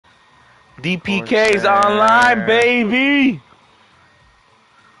DPK's online, baby.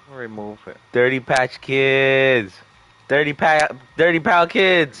 Remove it. Dirty Patch Kids. Dirty Pal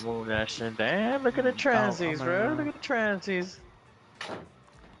Kids. Remove that shit. Damn, look at the transies, bro. Look at the transies.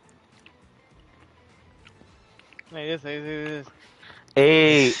 Like this.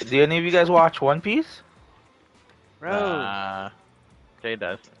 Hey, do any of you guys watch One Piece? Bro. Nah. Jay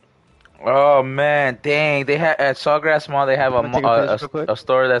does. Oh man, dang! They had at Sawgrass Mall. They have I'm gonna take a piss real quick. a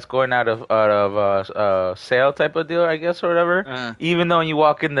store that's going out of sale type of deal, I guess, or whatever. Even though when you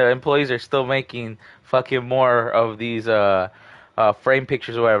walk in, the employees are still making fucking more of these frame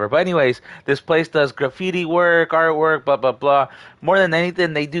pictures or whatever. But anyways, this place does graffiti work, artwork, blah blah blah. More than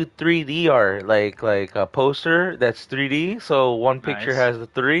anything, they do 3D art, like a poster that's 3D. So one picture has the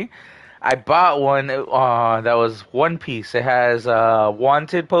three. I bought one that was One Piece. It has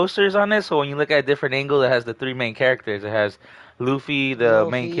wanted posters on it, so when you look at a different angle, it has the three main characters. It has Luffy, the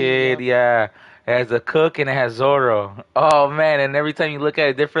main kid, yeah. It has the cook and it has Zoro. Oh man! And every time you look at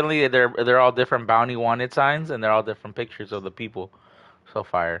it differently, they're all different bounty wanted signs, and they're all different pictures of the people. So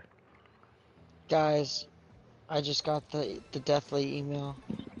fire. Guys, I just got the Deathly email.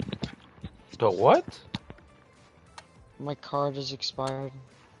 The what? My card is expired.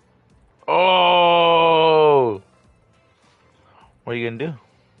 Oh! What are you gonna do?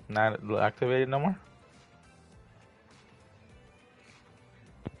 Not activated no more?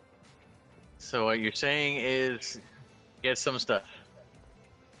 So what you're saying is get some stuff.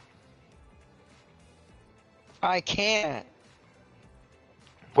 I can't.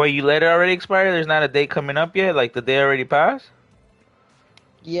 Wait, you let it already expire? There's not a date coming up yet? Like the day already passed?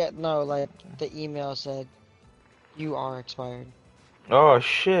 Yeah, no, like the email said you are expired. Oh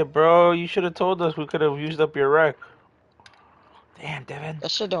shit, bro! You should have told us. We could have used up your rec. Damn, Devin.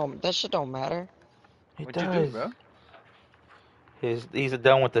 That shit don't matter. It What'd does. you do, bro? He's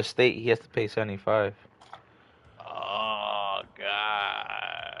done with the state. He has to pay 75. Oh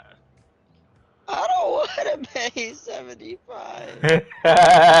god. I don't want to pay 75.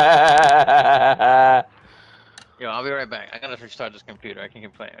 Yo, I'll be right back. I gotta restart this computer. I can't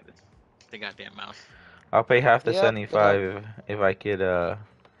keep playing with this. The goddamn mouse. I'll pay half the Yep, 75 if I could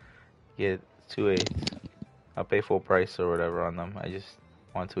get 2/8. I'll pay full price or whatever on them. I just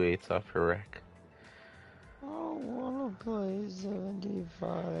want 2/8 off your rec. I don't want to pay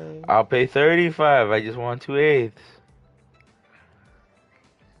 75. I'll pay 35. I just want 2/8.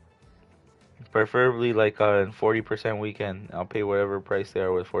 Preferably like on 40% weekend. I'll pay whatever price they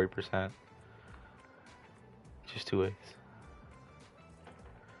are with 40%. Just 2/8.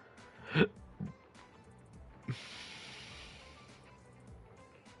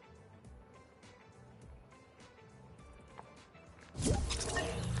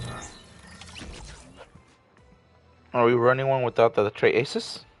 Are we running one without the Trey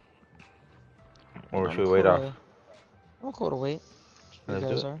Aces? Or should we wait off? I'm cool to wait. You Let's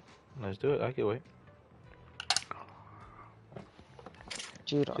guys do it. are. Let's do it. I can wait.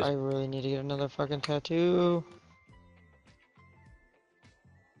 Dude, I really need to get another fucking tattoo.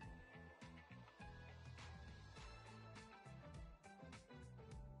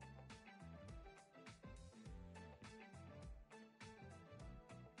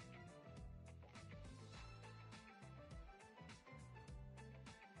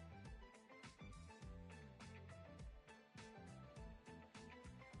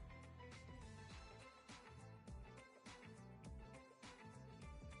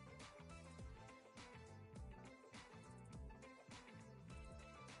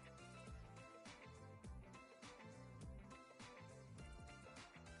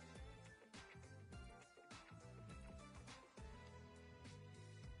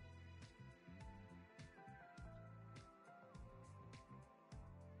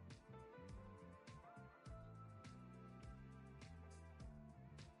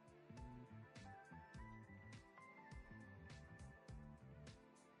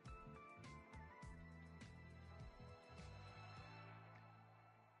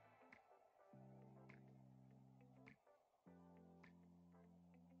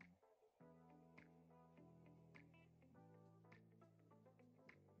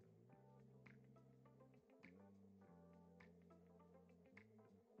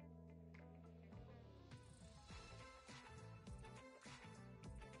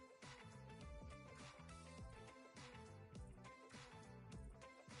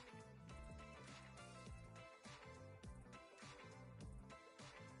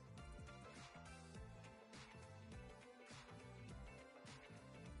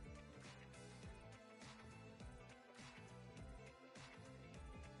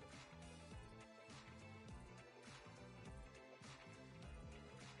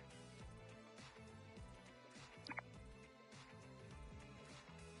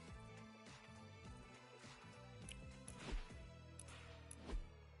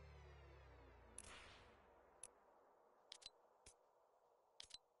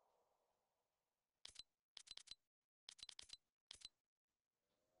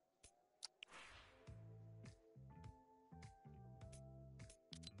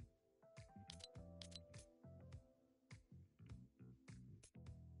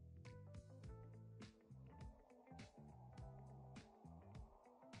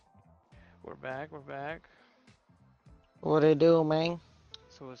 We're back. We're back. What it do, man?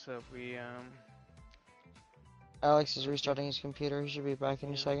 So what's up? We Alex is restarting his computer. He should be back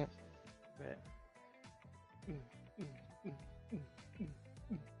in a second. Bet.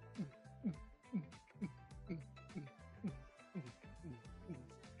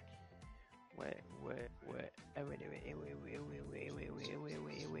 Wait.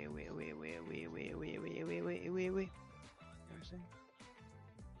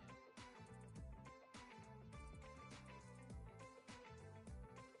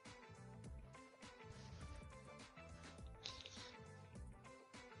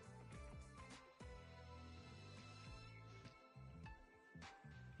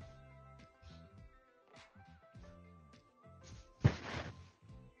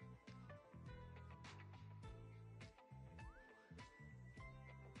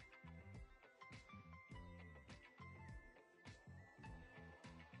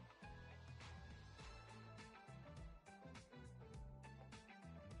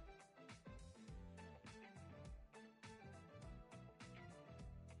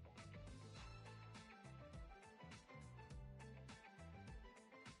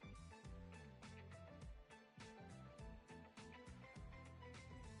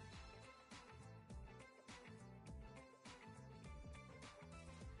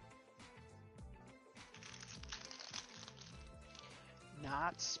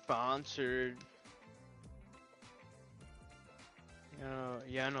 Not sponsored.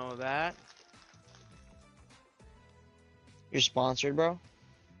 You know that. You're sponsored, bro?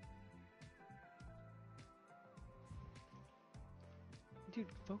 Dude,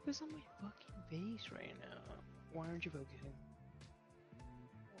 focus on my fucking face right now. Why aren't you focusing?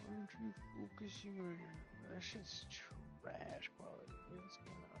 Why aren't you focusing right now? That shit's trash quality. What's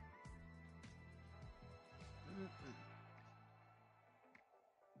going on?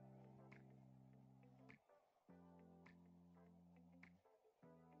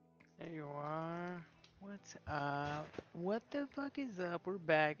 There you are. What's up? What the fuck is up? We're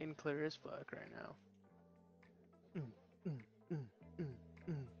back and clear as fuck right now. Mm.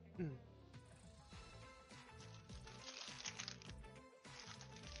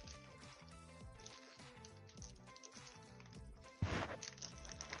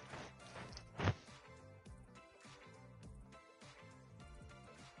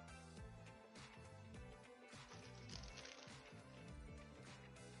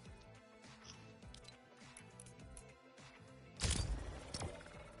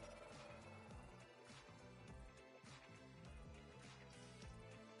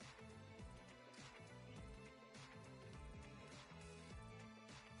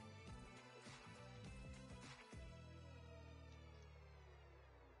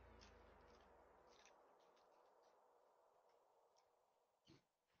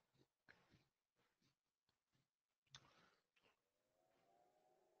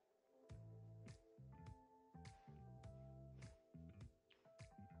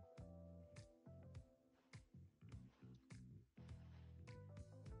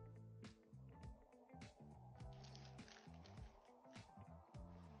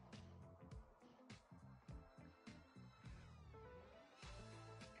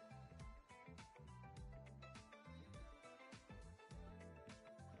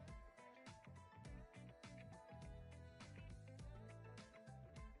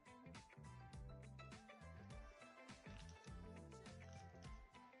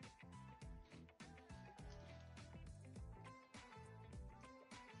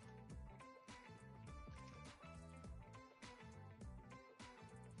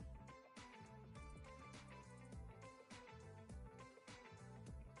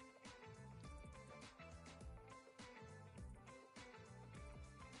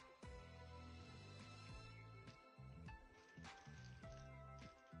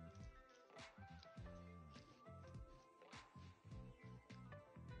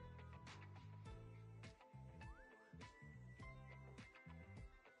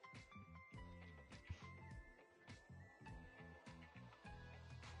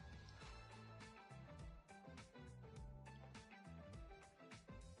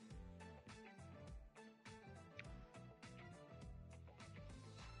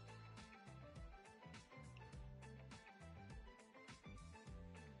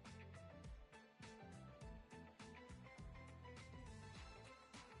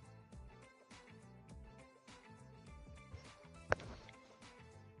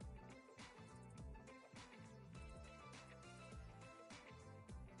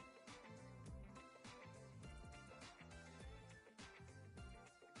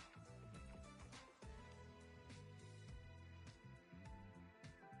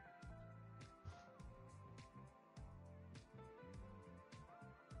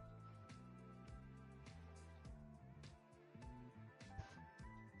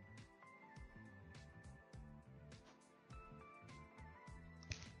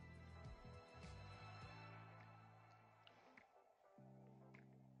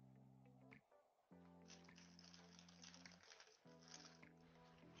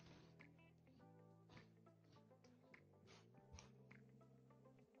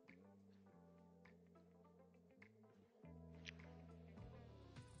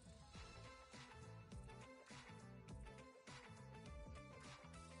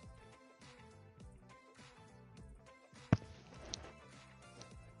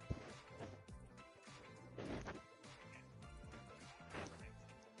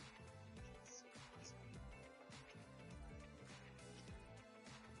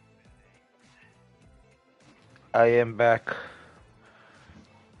 I am back.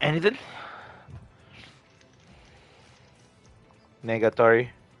 Anything? Negatory.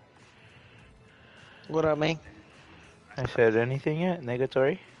 What up, man? I said anything yet?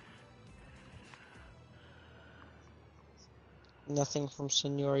 Negatory? Nothing from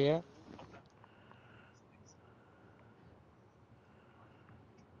Senor yet.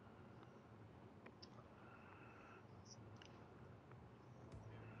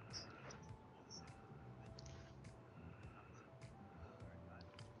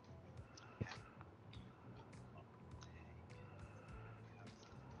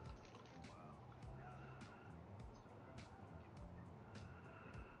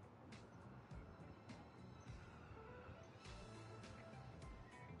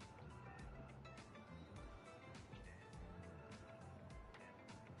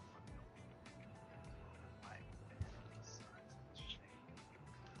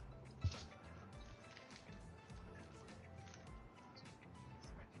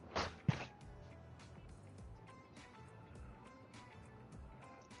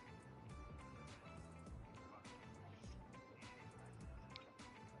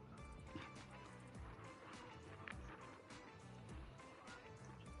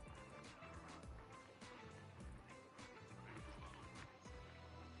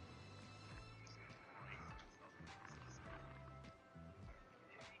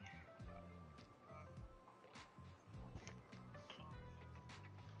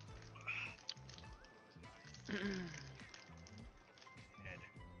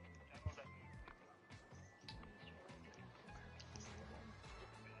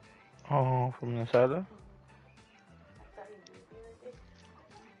 Oh, from the side?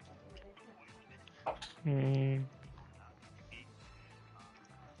 Hmm.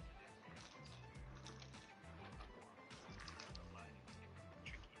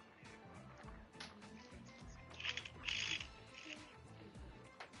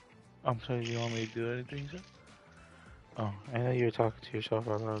 I'm sorry, do you want me to do anything, sir? Oh, I know you were talking to yourself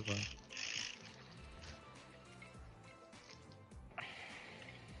out loud, but...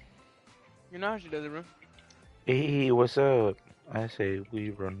 You know how she does it, bro. Hey, what's up? I say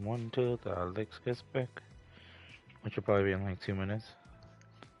we run one till the Alex gets back. Which will probably be in like 2 minutes.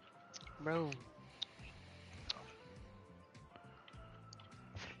 Bro.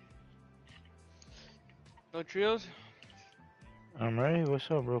 No trios? I'm ready.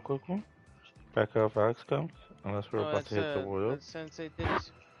 What's up, real quick one? Back up, Alex comes. Unless we're Oh, about to hit the world. that's Sensei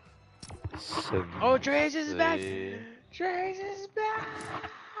Titties. Sensei. Oh, Trace is back! Trace is back!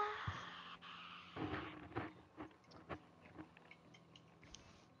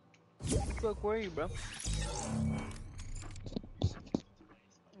 Fuck, where are you, bro?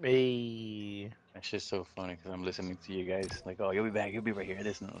 Hey. That shit's so funny because I'm listening to you guys. Like, oh, you'll be back. You'll be right here.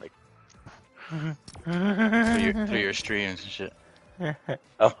 This and like through your streams and shit.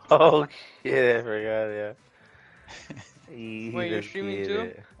 Oh shit! I forgot. Yeah. Wait, you're streaming too?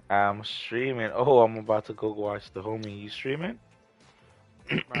 It. I'm streaming. Oh, I'm about to go watch the homie. You streaming?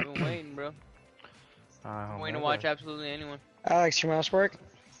 I've been waiting, bro. I'm waiting to watch absolutely anyone. Alex, your mouse work?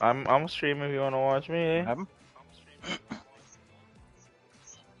 I'm streaming if you wanna watch me. Eh? Have 'em? I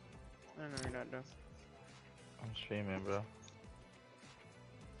know you're not done. I'm streaming, bro.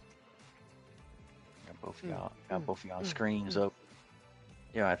 Got both of y'all screens up.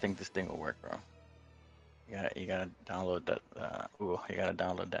 Yeah, I think this thing will work, bro. You gotta download that. You gotta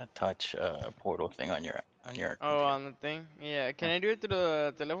download that touch portal thing on your. Oh, on the thing? Yeah. Can I do it through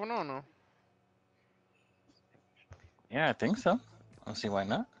the telephone or no? Yeah, I think so. I don't see why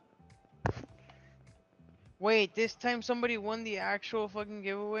not. Wait, this time somebody won the actual fucking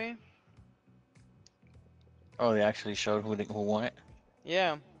giveaway? Oh, they actually showed who won it.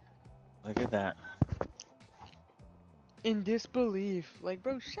 Yeah. Look at that. In disbelief. Like,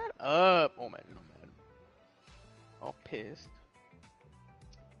 bro, shut up. Oh, man. All pissed.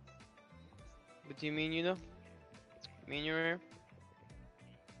 But do you mean you though? Me and you were here?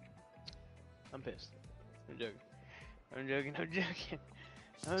 I'm pissed. I'm joking. I'm joking. I'm joking.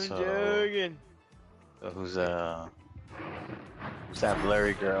 So who's that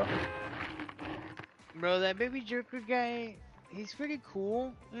blurry girl? Bro, that baby jerker guy, he's pretty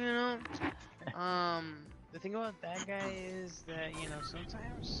cool, you know? The thing about that guy is that, you know,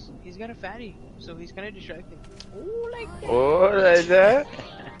 sometimes he's got a fatty, so he's kind of distracting. Oh, like that. Oh, like that?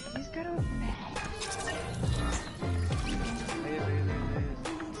 He's got a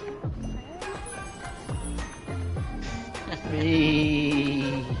Me.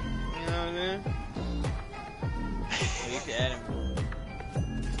 You know what I mean? You should add him.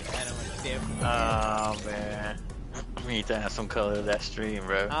 Add him like Oh man. I We need to add some color to that stream,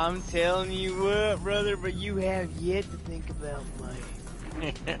 bro. I'm telling you what, brother, but you have yet to think about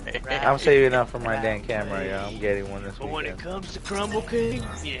money. I'm saving up for my damn camera, yo. I'm getting one this But when it weekend. comes to Crumble King,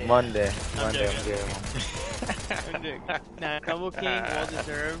 yeah. Monday I'm I'm getting one. Nah, Crumble King, well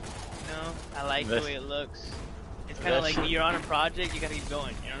deserved. You know, I like the way it looks. It's kind of like you're on a project, you gotta keep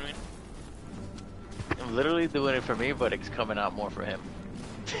going. You know what I mean? I'm literally doing it for me, but it's coming out more for him.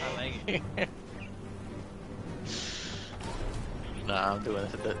 I like it. Nah, I'm doing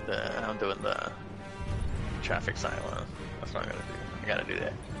the traffic sign one. That's what I'm gonna do. I gotta do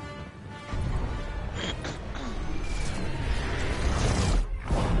that.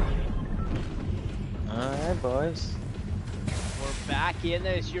 Alright, boys. We're back in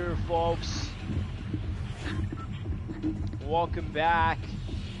this year, folks. Welcome back.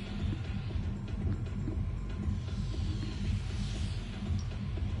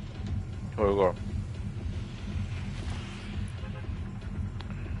 Where we go?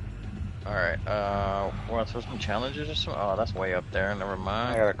 Alright, we're on some challenges or something? Oh, that's way up there, never I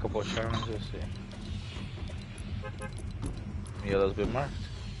mind. got a couple of challenges. Let's see. Yellow's been marked.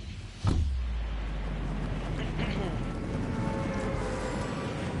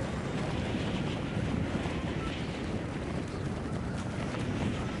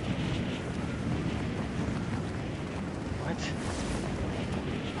 What?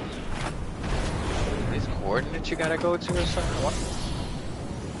 These coordinates you gotta go to or something? What?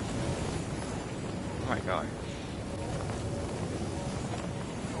 Oh my god.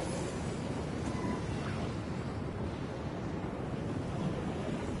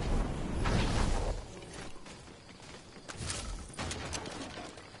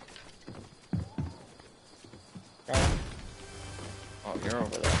 Oh, you're over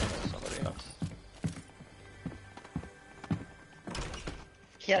there. There's somebody else.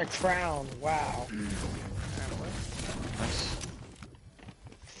 He had a crown. Wow. Nice.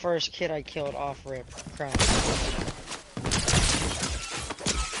 First kid I killed off rip. Crown.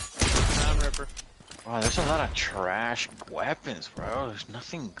 Crown Ripper. Wow, there's a lot of trash weapons, bro. There's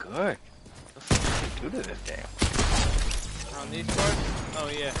nothing good. What the fuck do they do to this game? On these parts? Oh,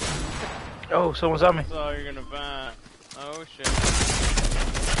 yeah. Oh, someone's on me. That's all you're gonna find. Oh, shit.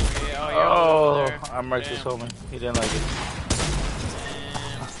 Yeah, oh, you're all over there. I marked this Damn. homie. He didn't like it.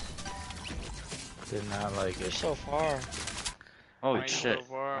 Damn. Did not like You're it. so far. Holy Why you shit. so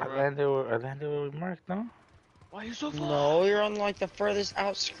far, I bro? landed where we marked, no? Why you so far? No, you're on like the furthest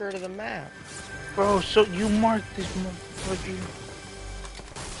outskirt of the map. Bro, so you marked this motherfucker.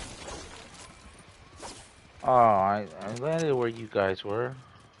 Oh, I landed where you guys were.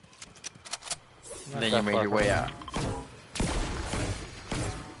 Not Then that you made far your from way me. out.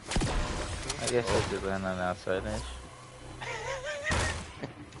 I guess I did land on the outside edge.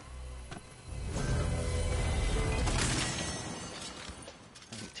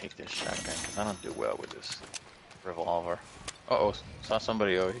 Let me take this shotgun because I don't do well with this revolver. Uh-oh, saw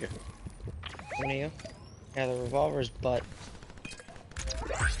somebody over here. One of you? Yeah, the revolver's butt.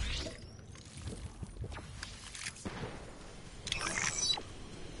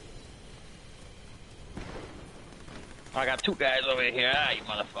 I got two guys over here. Ah, you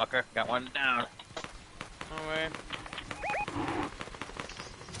motherfucker. Got one down. Oh, wait.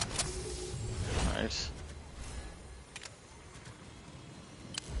 Nice.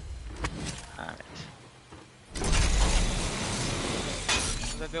 Alright.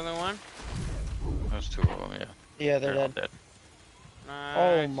 Is that the only one? There's two of them, yeah. Yeah, they're all dead. dead. Nice.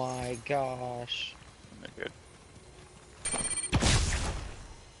 Oh my gosh. They're good.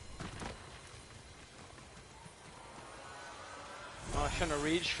 Oh, I was trying to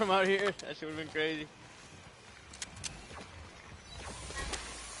reach from out here. That shit would've been crazy.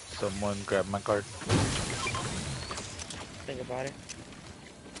 Someone grabbed my card. Think about it.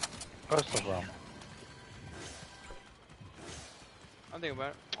 What's the problem? I'll think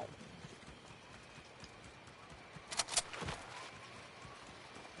about it.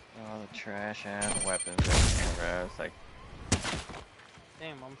 All the trash ass weapons and cameras. Like,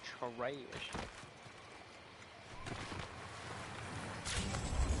 Damn, I'm trash.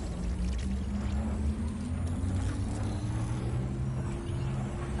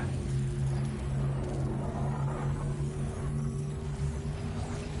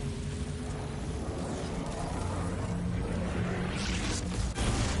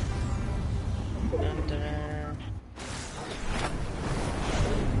 Dun, dun.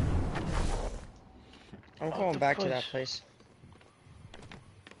 I'm going back to that place.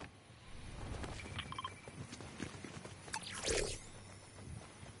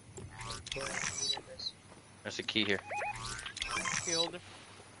 there's a key here. Key holder.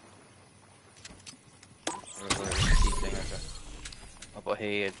 Where's the key thing?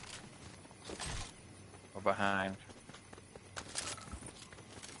 ahead or behind.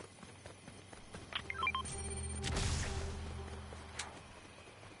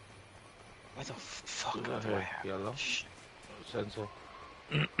 Where the fuck Go do I ahead, have yellow. Shit. Sensor.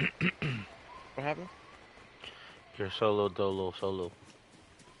 What happened? You're solo, dolo, solo.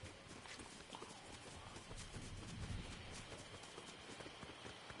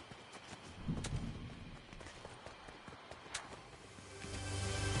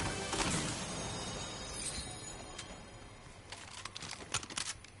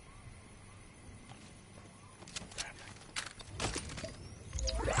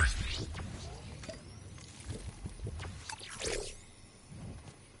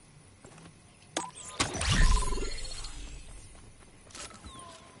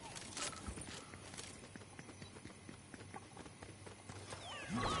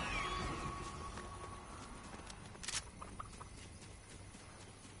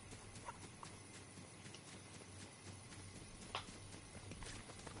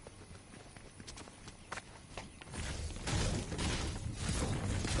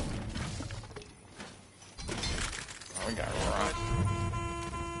 Oh, we got rock.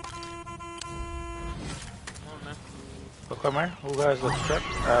 Come on, man. Well, come here. Who has a strap? I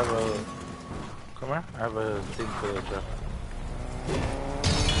have a. Come here. I have a thing for the strap.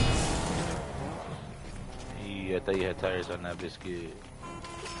 I thought you had tires on that biscuit.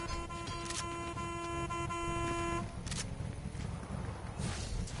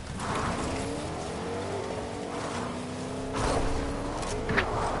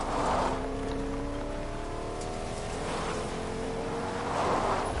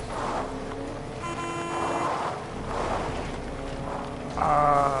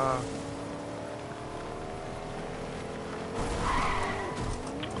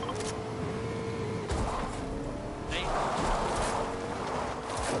 Hey.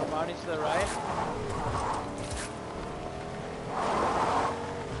 Body to the right.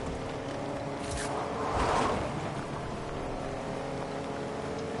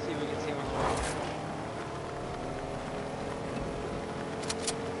 Let's see if we can see what's right.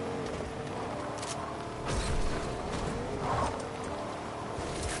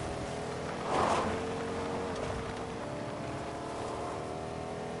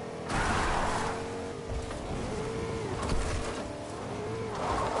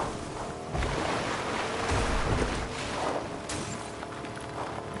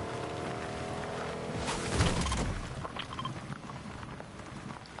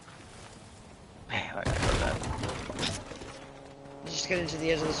 Man, I got that. Just get into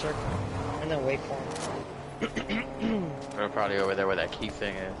the edge of the circle and then wait for him. We're probably over there where that key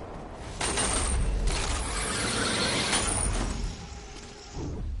thing is.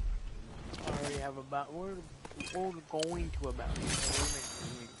 I already have about. We're going to about.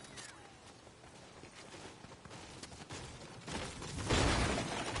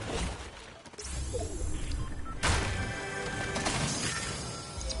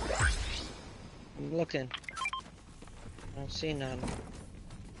 I'm looking. I don't see none.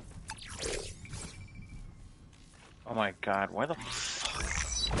 Oh my god, where the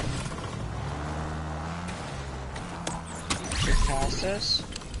fuck? Get past us.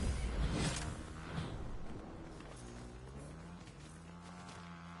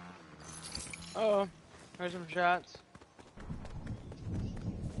 Oh, there's some shots.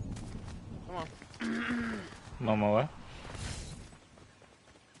 Come on. Mama, what?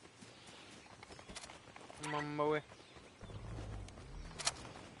 I'm on my way.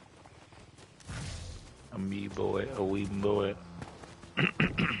 A me boy, a wee boy. I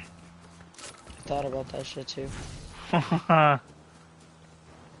thought about that shit too.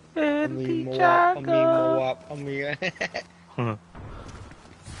 Enti Moap, Chaco.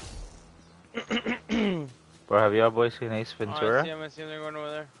 Bro, have y'all boys seen Ace Oh, I Ventura? see him. I see him. They're going over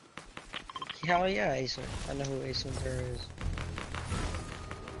there. Hell yeah, Ace. I know who Ace Ventura is.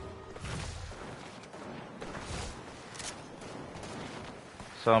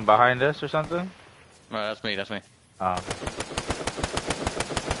 Someone behind us or something? No, that's me, that's me.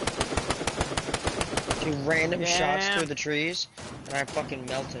 Two random shots Damn. through the trees, and I fucking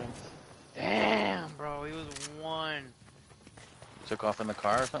melted him. Damn, bro. He was one. Took off in the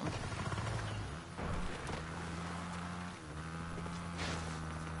car or something?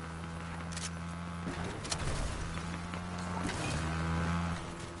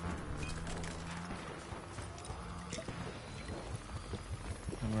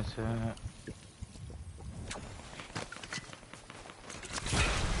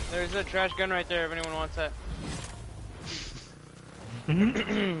 There's a trash gun right there if anyone wants that.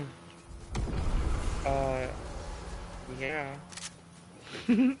 Yeah.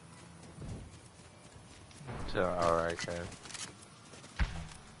 So, alright, guys.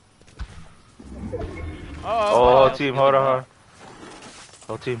 Oh, Whole team, hold on.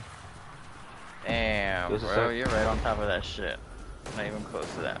 Whole team. Damn, This is bro, it. you're right on top of that shit. Not even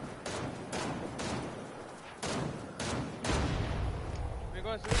close to that. Here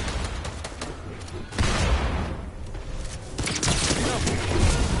goes,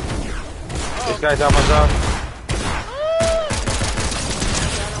 This guy's Amazon.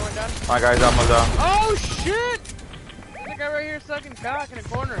 Done. My guy's Amazon. Oh shit! There's a guy right here sucking cock in a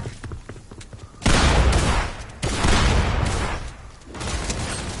corner.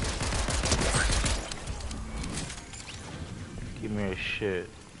 Give me a shit.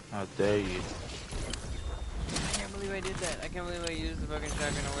 How dare you? I can't believe I did that. I can't believe I used the fucking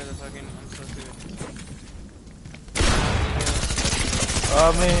shotgun over the fucking. I'm so stupid.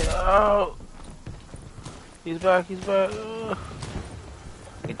 Oh man, oh. He's back, he's back.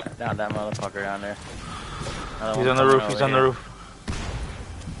 He took down that motherfucker down there. He's on the roof, he's on the roof.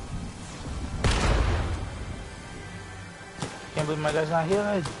 Can't believe my guy's not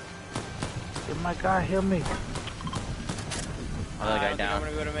healing. Get my guy, heal me. Another I guy don't down.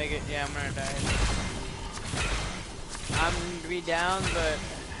 think I'm gonna go to make it. Yeah, I'm gonna die. I'm gonna be down,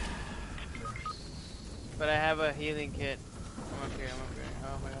 but I have a healing kit. I'm up here.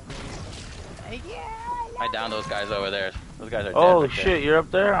 Oh my god. Yeah. I downed those guys over there. Those guys are dead. Oh right shit, there. you're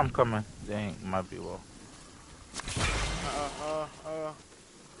up there? I'm coming. Dang, might be well. Oh.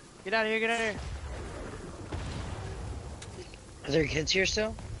 Get out of here, get out of here. Are there kids here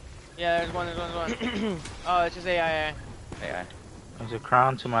still? Yeah, there's one. Oh, it's just AI. AI. There's a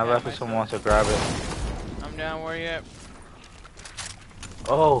crown to my Yeah, left my if someone wants to grab it. I'm down, where you at?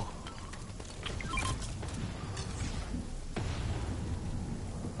 Oh.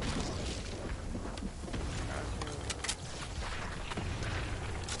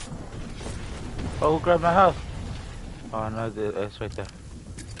 Oh, who grabbed my house? Oh no, it's right there.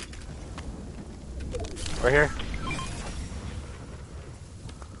 Right here.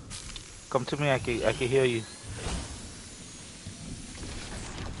 Come to me, I can heal you.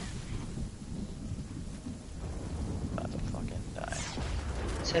 About to fucking die.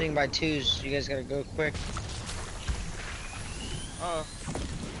 It's heading by twos. You guys gotta go quick. Oh.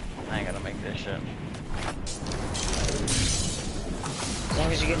 I ain't gonna make this shit. As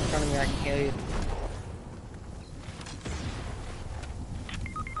long as you get in front of me, I can heal you.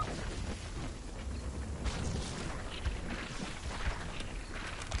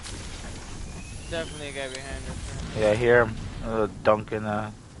 Definitely a guy behind us. Yeah, I hear him. Dunking.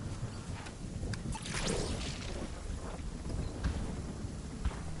 Not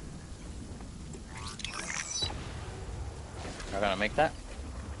gonna make that?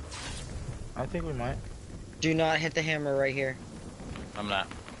 I think we might. Do not hit the hammer right here. I'm not.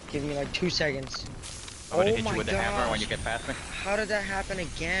 Give me like 2 seconds. I'm gonna Oh hit my you with the hammer when gosh. you get past me. How did that happen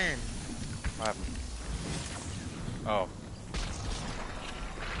again? What happened? Oh.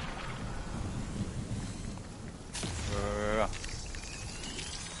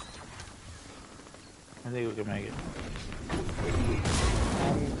 I think we can make it.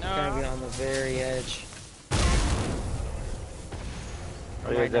 I'm gonna be on the very edge. Oh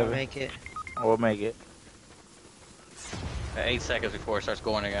I yeah, might not Devin. make it. We'll make it. 8 seconds before it starts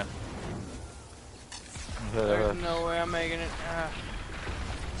going again. There's no way I'm making it.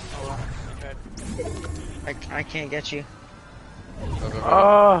 Oh well, I tried. I can't get you. Go, go, go.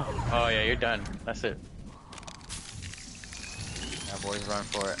 Oh! Oh yeah, you're done. That's it. Yeah, boys, run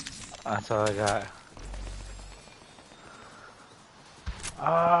for it. That's all I got.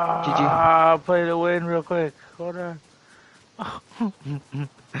 Did you- Ah, play the win real quick. Hold on.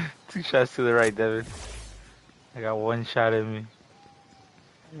 2 shots to the right, Devin. I got 1 shot in me.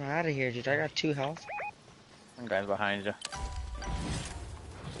 I'm out of here, dude. I got 2 health. Some guys behind you.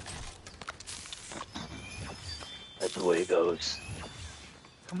 That's the way it goes.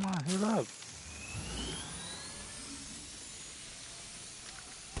 Come on, heal up.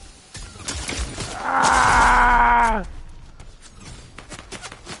 Ah!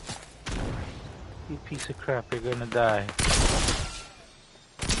 You piece of crap, you're gonna die.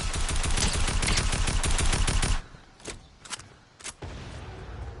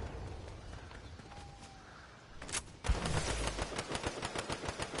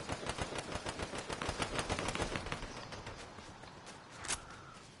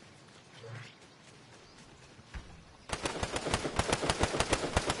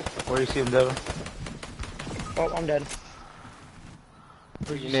 Where you see him, Devin? Oh, I'm dead.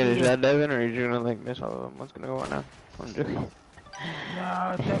 Where You see need him? that, Devin, or are you gonna like miss all of them? What's gonna go on now? I'm joking.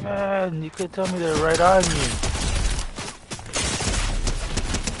 No, Devin, you could tell me they're right on you.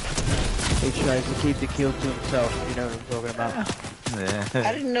 He tries to keep the kill to himself, you know what I'm talking about. Yeah.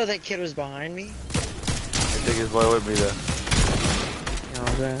 I didn't know that kid was behind me. I think his boy would be there. You know what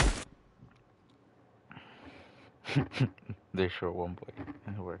I'm saying? They short one boy.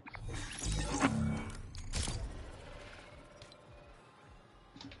 It works.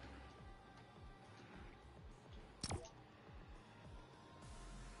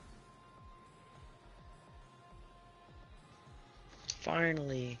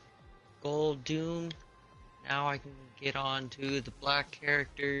 Finally, Gold Doom. Now I can get on to the black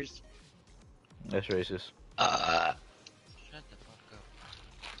characters. That's racist. Shut the fuck up.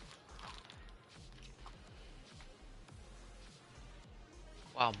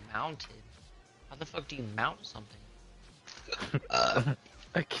 Wow, mounted. How the fuck do you mount something?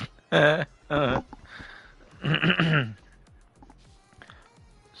 I can't.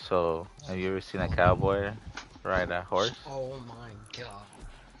 So, have you ever seen a cowboy ride a horse? Oh my god.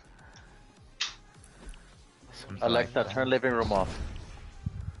 Something Alexa, turn living room off.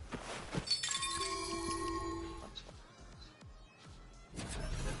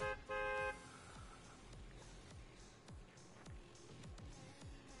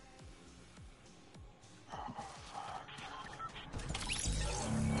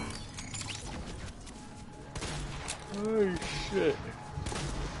 Oh shit.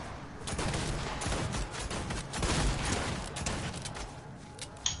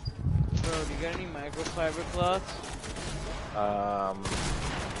 Bro, do you got any microfiber cloths?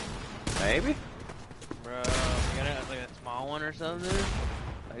 Maybe? Bro, you got like a small one or something?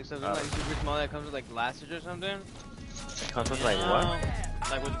 Like something like super small that comes with like glasses or something? It comes with like what?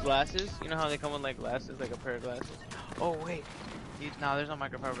 Like with glasses? You know how they come with like glasses, like a pair of glasses? Oh wait. No, there's no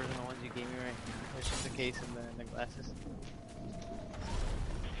microfibers in the ones you gave me right now. There's just a case and the glasses.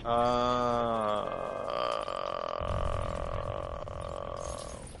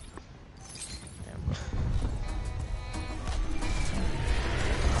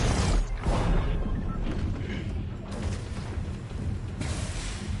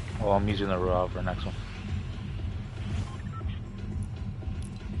 Oh, I'm using the raw for next one.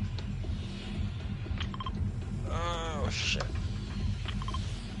 Oh shit.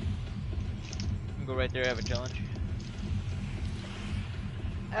 Go right there, I have a challenge.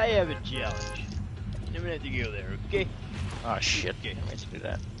 I have a challenge. I'm gonna have to go there, okay? Oh shit. Okay, let's do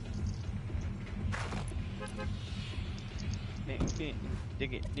that.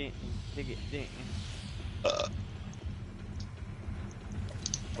 Dig it.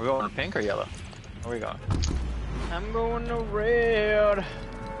 We're going pink or yellow? Where are we going? I'm going to red.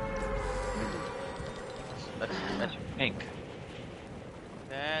 That's pink.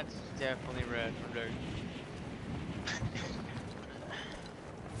 That's definitely red from there.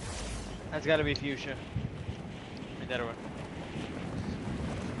 That's gotta be fuchsia. Make that over.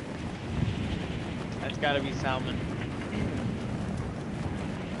 That's gotta be salmon.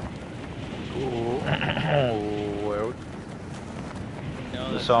 Ooh. Where? No,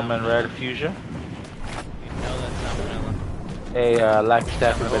 The that's salmon red salmonella. fuchsia? You know that's salmonella. Hey, Lucky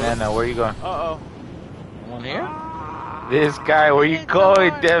Staff and Banana, where you going? Uh-oh. One here? This guy, where you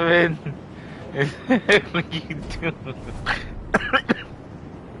going, Devin? What you doing?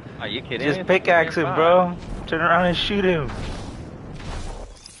 Are you kidding? Just It's pickaxe him, fine. bro. Turn around and shoot him.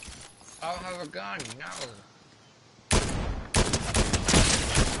 I'll have a gun, no.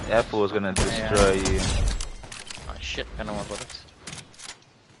 That fool's gonna destroy you. Oh shit, I know what bullets.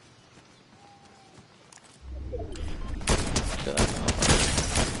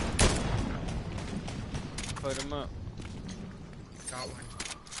 Put him up. Got one.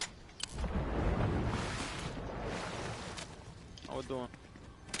 How we doing?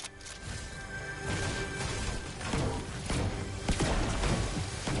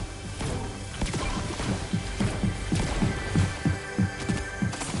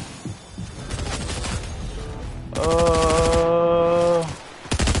 Oh,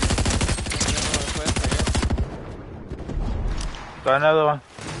 got another one.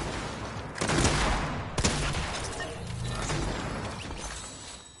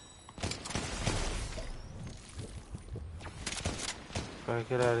 Gotta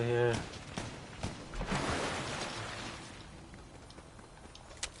get out of here.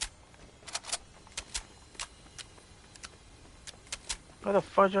 Why the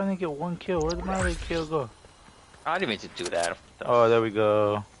fudge I only get one kill? Where'd my other kill go? I didn't mean to do that. Oh, there we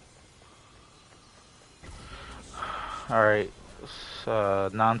go. Alright.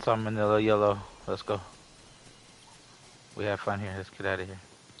 Non-salmonella yellow. Let's go. We have fun here. Let's get out of here.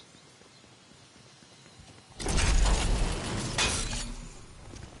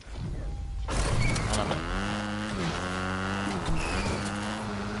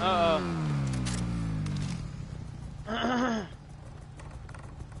 Uh-oh.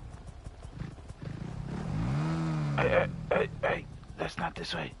 Not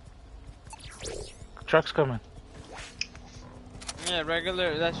this way. Truck's coming. Yeah,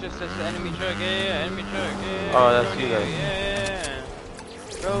 regular. That's just an enemy truck. Yeah, enemy truck. Yeah. Oh, that's you guys. Yeah.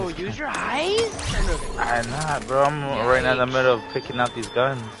 Bro, use your eyes. I'm not, bro. I'm right now in the middle of picking out these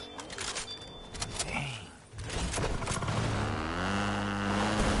guns. Dang.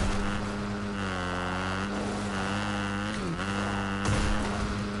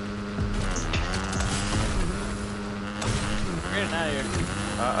 We're getting out of here.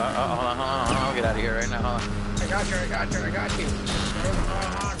 Hold on. I'll get out of here right now. Hold on. I got you.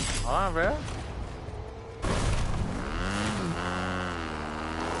 Hold on, bro.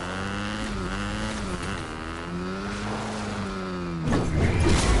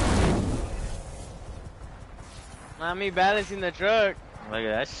 Not me balancing the truck. Look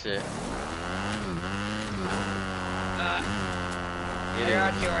at that shit. I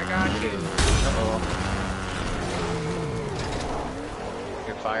got you. Uh-oh.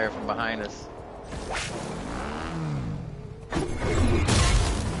 Your fire from behind us.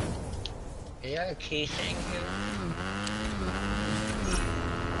 Is that a key thing here?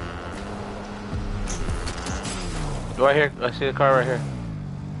 Right here. I see the car right here.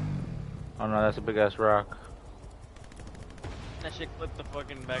 Oh no, that's a big ass rock. That shit clipped the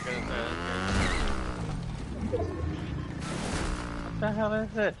fucking back of the tire. What the hell is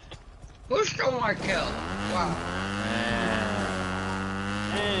this? Who stole my kill? Wow. Man.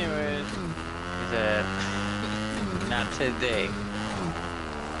 Anyways. He said, not today.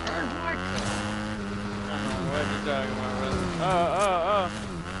 Where's my kill? I don't know what you're talking about, brother. Oh.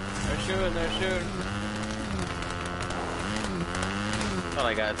 They're shooting. All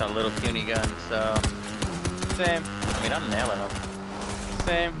I got is a little puny gun, so... Same. I mean, I'm nailing them.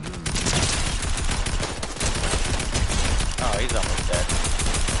 Same. Oh, he's almost dead.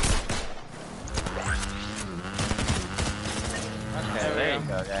 Okay, there you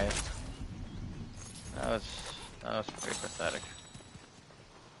go, guys. That was pretty pathetic.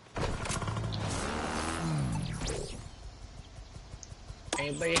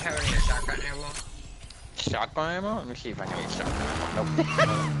 Anybody have any shotgun ammo? Shotgun ammo? Let me see if I can get shotgun ammo. Nope.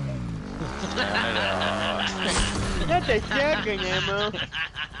 That's a shotgun ammo.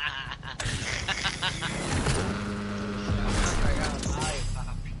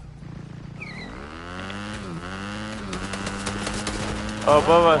 Oh,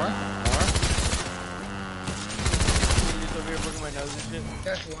 Bubba. Just over here poking my nose and shit.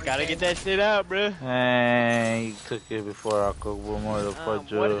 Just one Gotta thing. get that shit out, bro. Hey, you took it before I could more the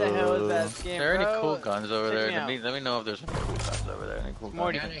fudge. What the hell is that skin, There are any bro? cool guns over Check there? me out. Let me know if there's any cool guns over there. Any cool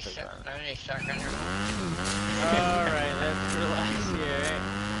Morty. guns? Any shotgun ammo? Alright, let's relax here.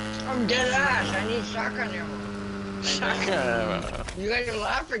 I'm dead ass. I need shotgun ammo. Shotgun ammo. You guys are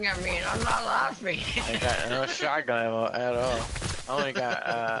laughing at me and I'm not laughing. I got no shotgun ammo at all. I only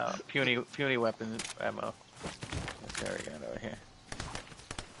got puny weapon ammo. There we go, over here.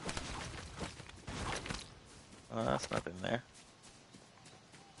 Well, that's nothing there.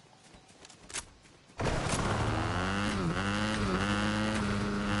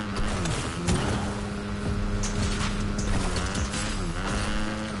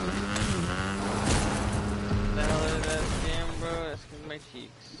 The hell is that skin, bro? That's in my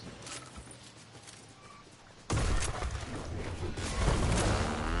cheeks.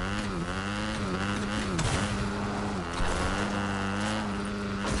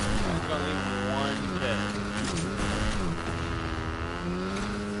 I'm gonna leave one chest.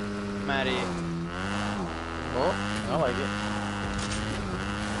 Maddie. Oh, I like it.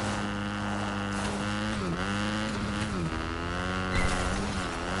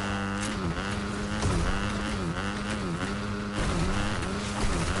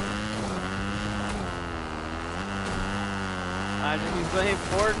 I just be playing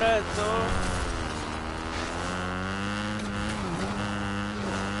Fortnite, so.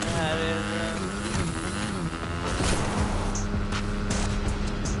 That is,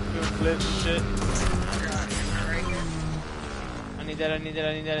 doing flips and shit. I need that.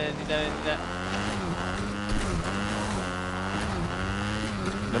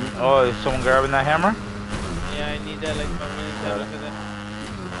 Oh, is someone grabbing that hammer? Yeah, I need that like 5 minutes Got it. after that.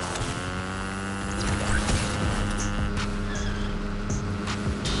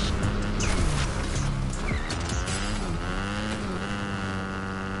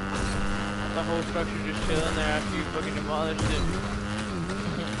 The whole structure just chilling there after you fucking demolished it.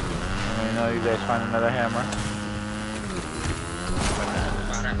 Let me know you guys find another hammer.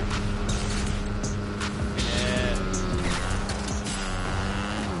 Yeah.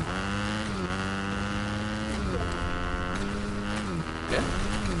 Yeah.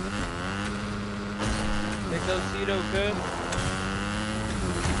 Take those Cedo, good.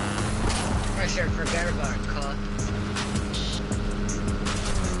 shirt for Bearguard, cuh.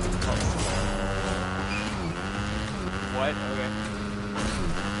 What? Okay.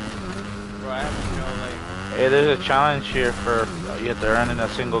 Bro, I have no like. Hey, there's a challenge here for you have to earn in a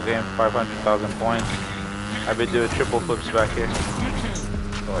single game 500,000 points. I've been doing triple flips back here.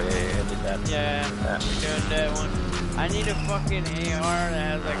 Oh yeah, I did that. Yeah, we're doing that one. I need a fucking AR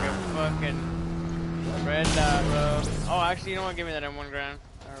that has like a fucking red dot, bro. Oh, actually, you don't want to give me that M1 grand.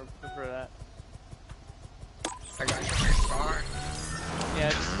 I prefer that. I got your scar. Yeah,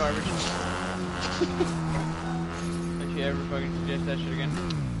 it's just garbage. Don't you ever fucking suggest that shit again?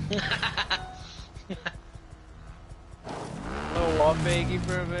 A little wall fakey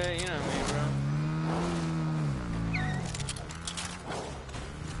for a bit, you know what I mean, bro.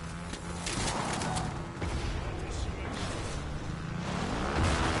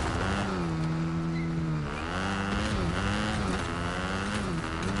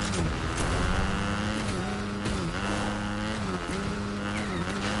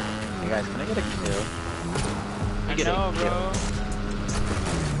 Hey guys, can I get a kill? I know, bro.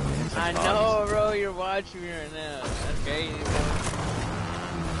 I know, bro. You're watching me right now. That's crazy, bro.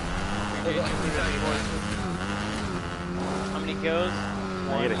 How many kills?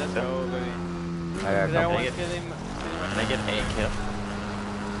 I get a Let's kill? go, baby. I got a Cause couple. everyone's Can I get a kill?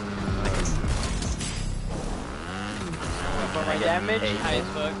 But my damage, high as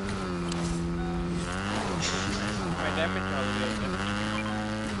fuck. My damage,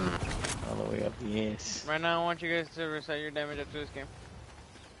 All the way up, yes. right now, I want you guys to recite your damage after this game.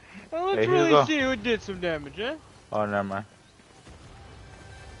 Well, let's Hey, here you really go. see who did some damage, eh? Oh, never mind.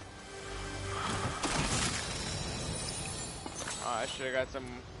 Oh, I should have got some,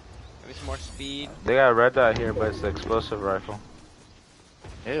 maybe some more speed. They got a red dot here, but it's the explosive rifle.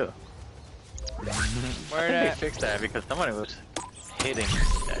 Ew. Where I think they that? fixed that because somebody was hitting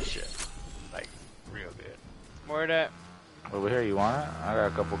that shit. Like, real good. Where that? Over here, you want it? I got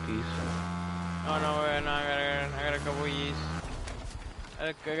a couple keys. Oh no, wait, no, I got a couple yeast.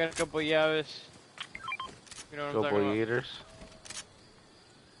 I got a couple yavis. You know what I'm Couple talking about? eaters.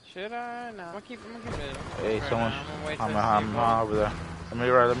 Should I? No, I'm gonna keep it. Hey, Right someone. now. I'm gonna wait till I'm I see it go. over there. Let me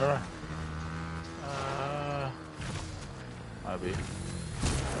ride. Might be.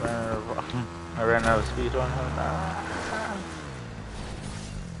 I ran out of speed on him.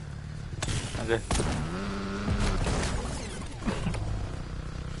 Okay.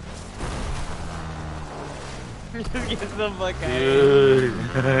 Just get the fuck out of here. Dude.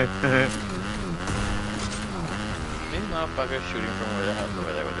 These motherfuckers shooting from over the house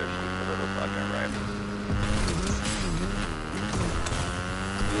over there with their stupid little fucking rifles.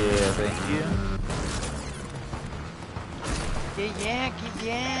 Yeah, thank you.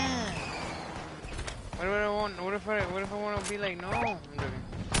 Yeah. What if I want? What if I want to be like no? I'm joking.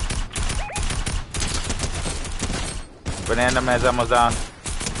 Banana man's almost down.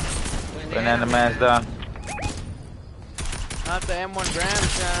 Banana man's down. Not the M1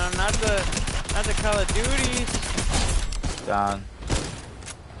 grams, not the Call of Duties. Down.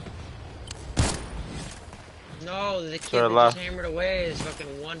 No, the kid Sir, that left. just hammered away is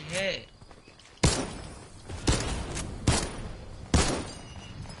fucking one hit.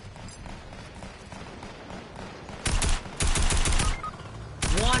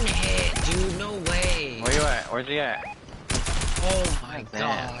 One hit, dude, no way. Where you at? Where's he at? Oh my Damn.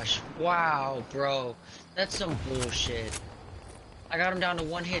 gosh. Wow, bro. That's some bullshit. I got him down to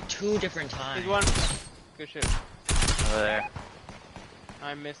one hit 2 different times. He's one. Good shit. Over there.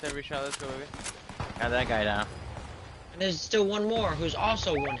 I missed every shot. Let's go, baby. Got that guy down. And there's still one more who's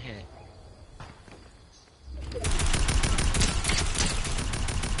also one hit.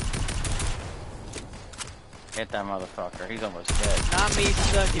 Hit that motherfucker. He's almost dead. Not me,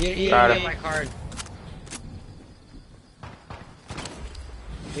 sucking. You Got didn't him. get my card.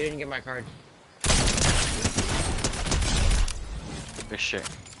 You didn't get my card. Good shit.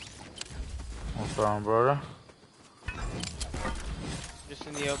 What's wrong, brother? Just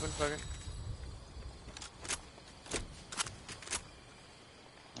in the open, fucker.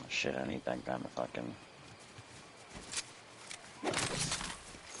 Oh, shit, I need that gun to fucking...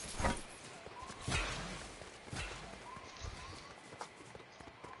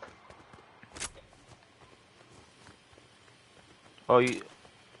 Oh, you.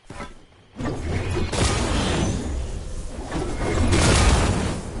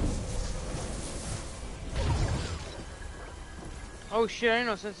 Oh shit, I didn't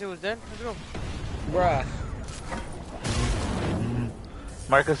know Sensei was dead. Let's go. Bruh.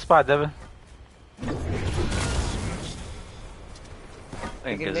 Mark a spot, Devin.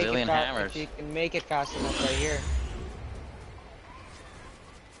 Like You a can make it gazillion hammers. If you can make it fast enough right here.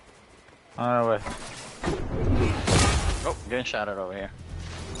 On our way. Oh, getting shot at over here.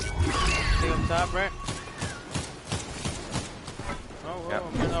 Stay up top, right? Oh, Yep.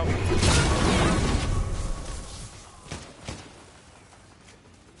 I'm getting up.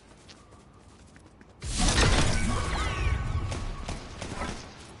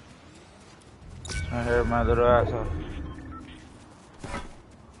 I heard my little ass off.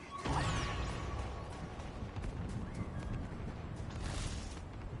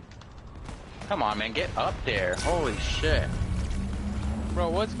 Come on, man, get up there. Holy shit. Bro,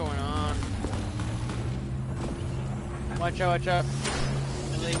 what's going on? Watch out, watch out.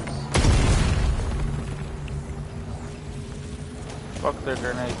 Links. Fuck the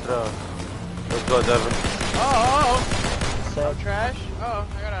grenade throw. Let's go, Devin. Oh, trash. Oh,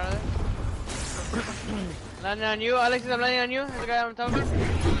 I got out of there. Landing on you, Alexis, I'm landing on you. There's the guy I'm talking about.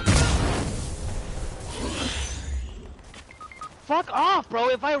 Fuck off, bro.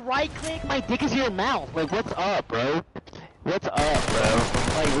 If I right click, my dick is in your mouth. Like, what's up, bro? What's up, bro?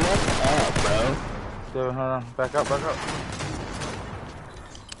 Like, what's up, bro? Devin, hold on. Back up, back up.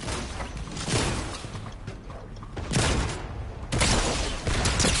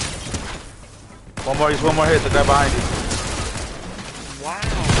 One more, he's one more hit. The guy behind you. Wow,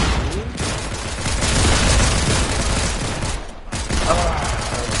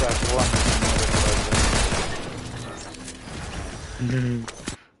 That's one.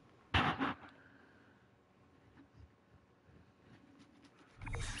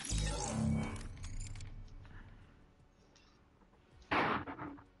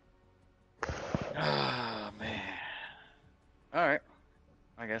 Oh, man. Alright.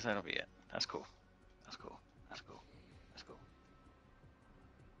 I guess that'll be it. That's cool. That's cool. That's cool. That's cool.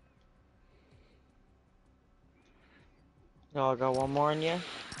 Y'all got one more in you?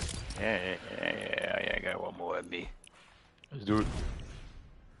 Yeah, I got one more at me. Let's do it.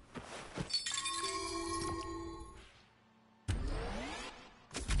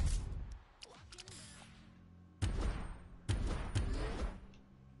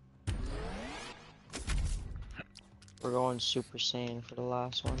 We're going Super Saiyan for the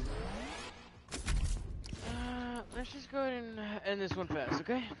last one. let's just go ahead and end this one fast,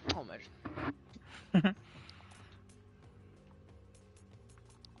 okay? I'll measure.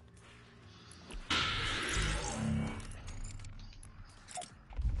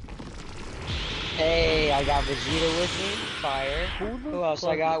 Hey, I got Vegeta with me. Fire. Who else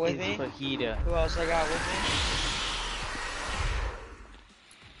I got with me? Fajita. Who else I got with me?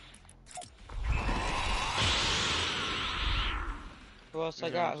 Who else I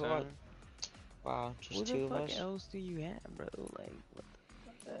got? Who else? Wow, just two of us. What the fuck else do you have, bro? Like, what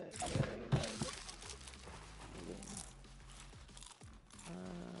the fuck?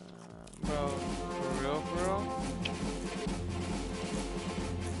 Bro, for real, for real?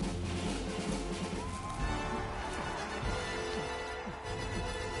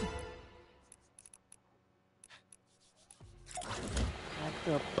 What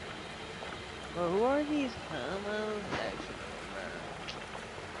the fuck? Bro, who are these homos? Actually,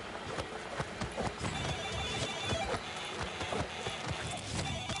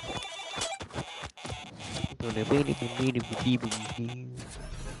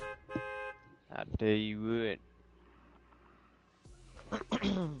 I tell you what.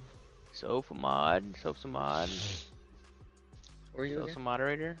 Sofa mod, Sofa mod, Where you Sofa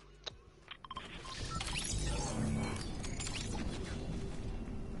moderator.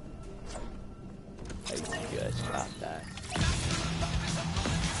 I just stopped that.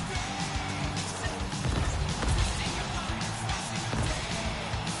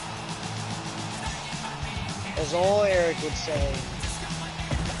 As all Eric would say,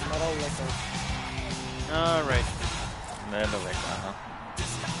 metal liquor. Alright. Metal liquor, huh?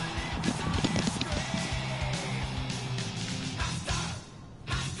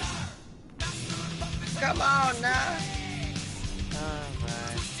 Come on now.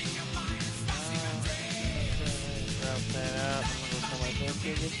 Alright. Drop that out. I'm gonna go my phone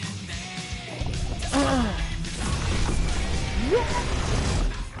tickets.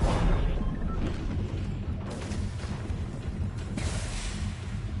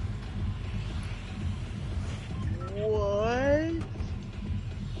 What?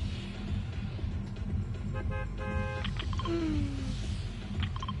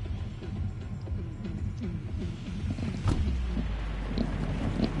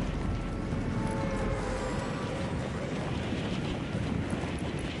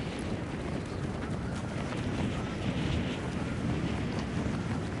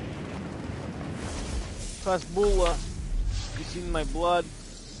 Hasbullah. You seen my blood?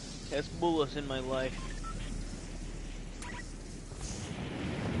 Hasbullah's in my life.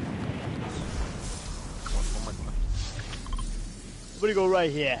 gonna go right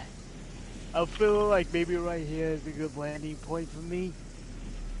here. I feel like maybe right here is a good landing point for me.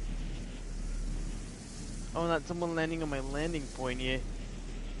 Oh, not someone landing on my landing point yet.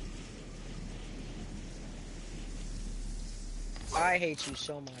 I hate you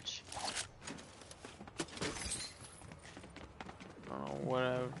so much. Oh,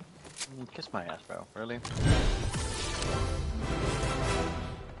 whatever. Kiss my ass, bro. Really?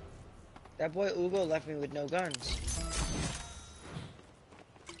 That boy Ugo left me with no guns.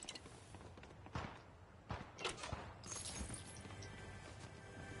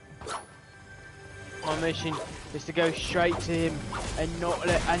 My mission is to go straight to him and not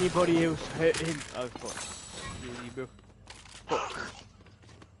let anybody else hurt him. Oh fuck. Really, bro. Fuck.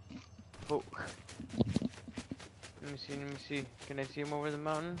 Fuck. Let me see. Can I see him over the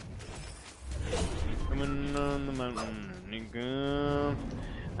mountain? Coming on the mountain, nigga.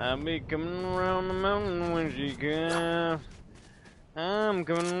 I'll be coming around the mountain when she comes. I'm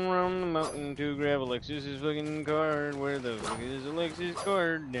coming around the mountain to grab Alexis's fucking card. Where the fuck is Alexis'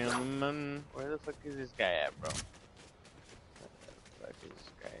 card? Down the mountain. Where the fuck is this guy at, bro? Where the fuck is this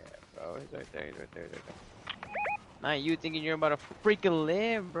guy at, bro? He's right there, he's right there, he's right there. Not you thinking you're about to freaking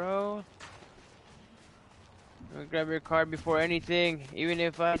live, bro. I'm gonna grab your card before anything. Even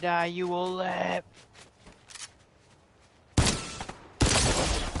if I die, you will live.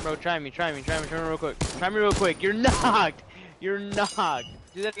 Bro, try me real quick. Try me real quick. You're knocked! You're knocked!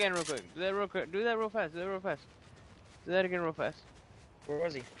 Do that again real quick. Do that real quick. Do that real fast. Do that real fast. Do that again real fast. Where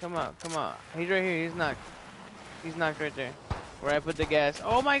was he? Come on, come on. He's right here. He's knocked. He's knocked right there. Where I put the gas.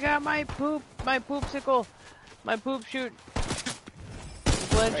 Oh my god, my poopsicle. My poop shoot.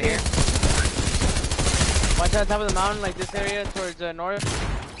 Right here. Watch out top of the mountain, like this area towards north.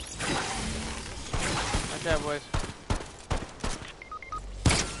 Watch out, boys.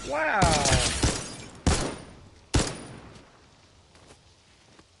 Wow.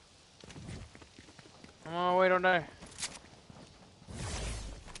 Oh, wait, don't die.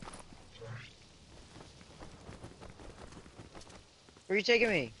 Where you taking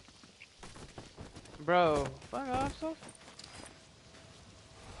me? Bro, fuck off, so.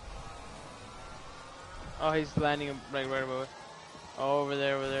 Oh, he's landing like right above us. Oh, over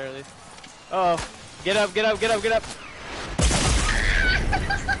there at least. Uh oh, get up. You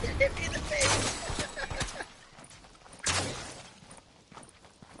hit me in the face.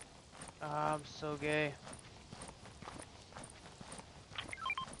 I'm so gay.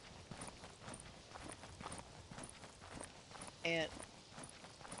 And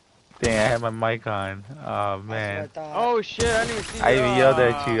Dang, I had my mic on. Oh man. that's what I thought. Oh shit, I didn't even see I you. even yelled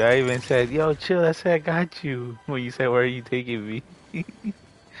at you. I even said, "Yo, chill." I said, "I got you." When you said, "Where are you taking me?"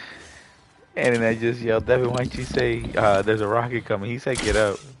 And then I just yelled, "Devin, why'd you say there's a rocket coming?" He said, "Get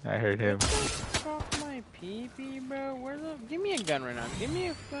up." I heard him. Off my pee-pee, bro. Where the? Give me a gun right now. Give me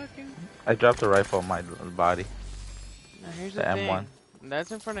a fucking. I dropped the rifle on my body. Now here's The the thing. M1.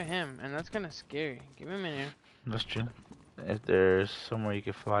 That's in front of him, and that's kind of scary. Give him a minute. That's true. If there's somewhere you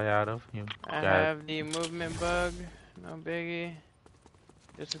can fly out of, you I got it. have the movement bug. No biggie.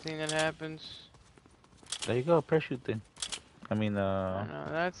 Just a thing that happens. There you go, parachute thing. I mean, I know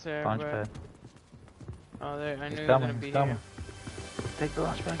that's there, launch but pad. oh, there. I knew He's he was coming, gonna be he's here. coming. Take the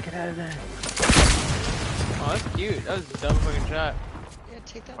launch pad, get out of there. Oh, that's cute. That was a double fucking shot, Yeah,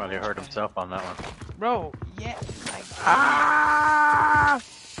 take that. Well, he launch hurt pad. himself on that one. bro. Yeah. Like, Ah!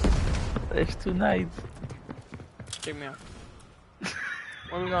 There's 2 knights. check me out.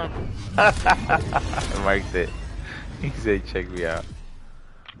 Where we going? Mark said. He said, "Check me out."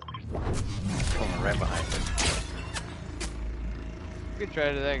 Coming right behind him. Good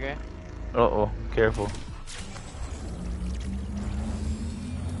try to that guy. Uh-oh, careful.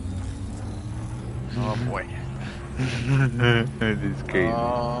 Oh boy. This is crazy.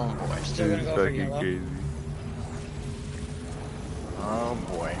 Oh boy. Still This gonna is go for fucking yellow. crazy. Oh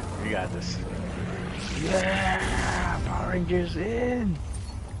boy. We got this. Yeah, Power Rangers in.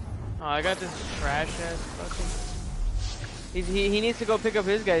 Oh, I got this trash ass fucking. He needs to go pick up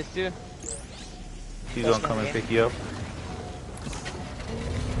his guys too. He's gonna come and pick you up.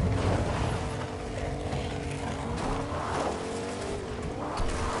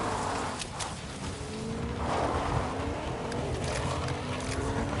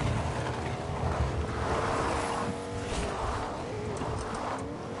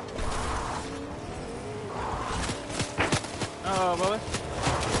 Oh, Bubba.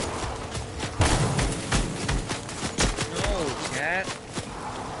 No, cat.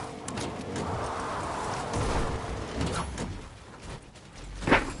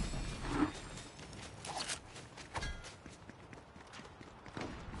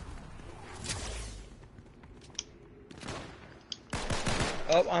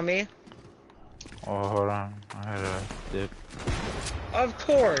 Oh, on me. Oh, hold on. I had a dip. Of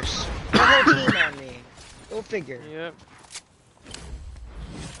course. The whole team on me. Go figure. Yep.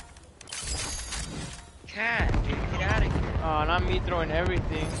 Cat, dude, get out of here. Oh, not me throwing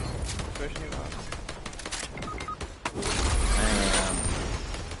everything. Especially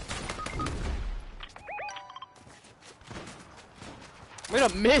Wait a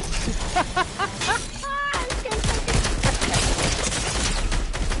miss!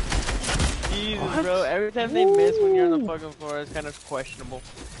 Jesus, What? bro. Every time they miss when you're on the fucking floor, it's kind of questionable.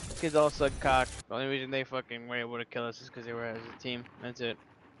 Kids all suck cock. The only reason they fucking were able to kill us is because they were as a team. That's it.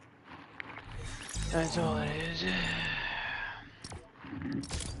 That's all it is.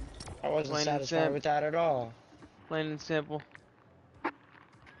 I wasn't Plain and satisfied simple. with that at all. Plain and simple.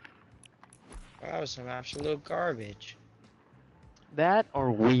 That was some absolute garbage. That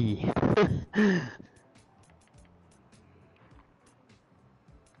or we.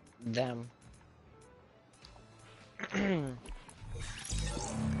 Them.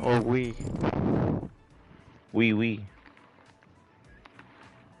 Or we. We.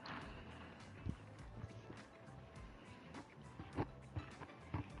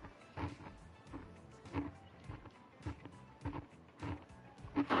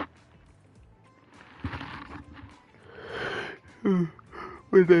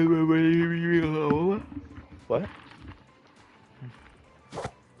 What?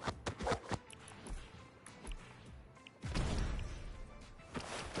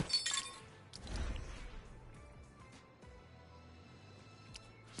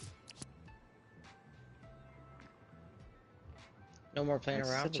 No more playing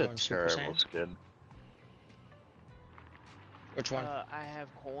That's around. such We're a going Super terrible Saiyan. skin. Which one? I have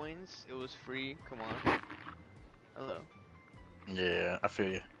coins. It was free. Come on. Hello. Yeah, I feel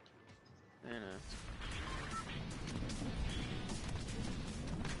you. I know.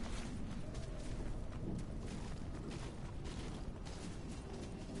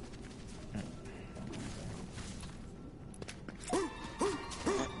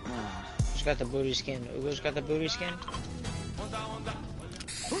 Who's got the booty skin? Ugo's got the booty skin?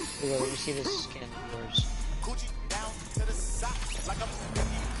 Ugo, let me see this skin of yours.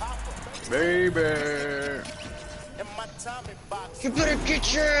 Baby! You better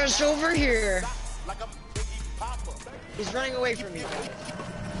get your ass over here! He's running away from me, guys.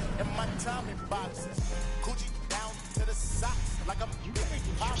 You better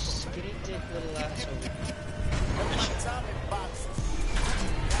get your skinny dick little ass over here.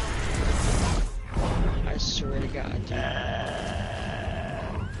 I swear to God, dude.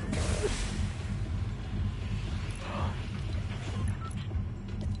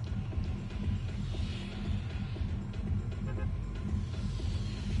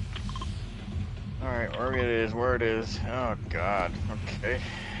 Alright, where it is, where it is. Oh god, okay.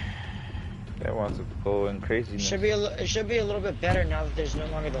 That wants to go in craziness. It should be a little bit better now that there's no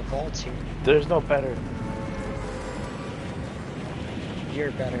longer the vaults here. There's no better.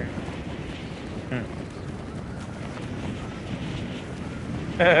 You're better.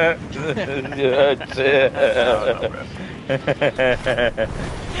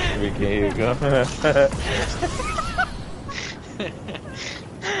 Here you go.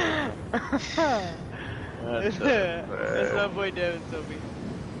 That's my boy Devin Sophie.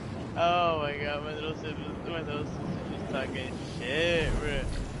 Oh my god, my little sister's just talking shit, bro.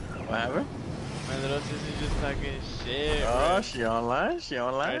 What happened? My little sister's just talking shit, Oh, bro. she online? She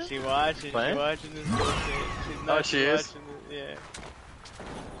online? Bro, she watching this bullshit. She's not She is? watching this, yeah.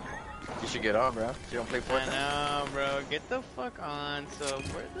 You should get on, bro. You don't play I Fortnite? know, bro. Get the fuck on. So,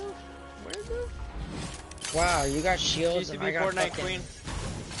 where the... Wow, you got She shields used to and be I got Fortnite fucking... queen.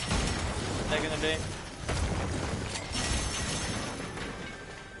 Back in the day.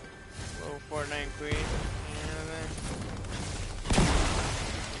 Little Fortnite queen.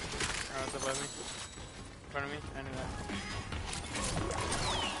 Oh, it's above me. In front of me. I knew that.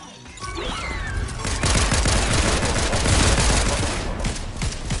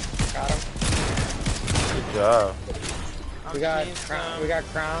 Got him. Good job. We got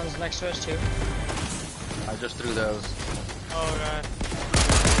crowns next to us too. I just threw those. Oh god.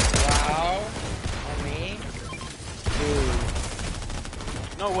 Wow. On me.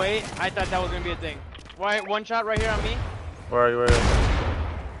 Dude. No, wait. I thought that was gonna be a thing. Why? One shot right here on me. Where are you? Where are you?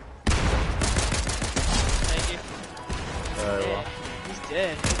 Thank you. Alright, well. He's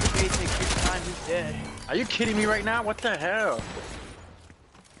dead. It's okay, take your time. He's dead. Are you kidding me right now? What the hell?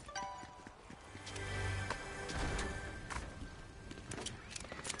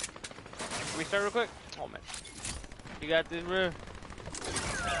 Can we start real quick? Oh man. You got this, bro.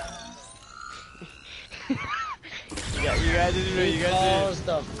 you You guys didn't know. He You guys calls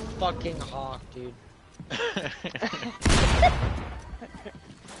the fucking hawk, dude.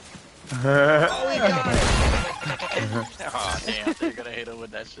 Oh, we got it! Oh damn, you're gonna hit him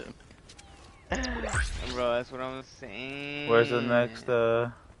with that shit. didn't. Bro, that's what I'm saying. Where's the next?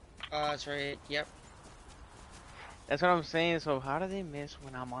 That's right. Yep. That's what I'm saying. So how do they miss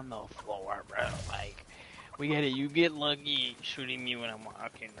when I'm on the floor, bro? Like, we get it. You get lucky shooting me when I'm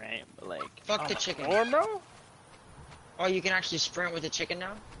walking, right? But like, Fuck on the chicken. floor, bro. Oh, you can actually sprint with the chicken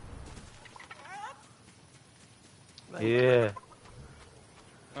now? Yeah.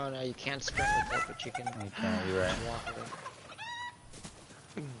 Oh no, you can't sprint with it, but you can You can't. You're right. walk with it.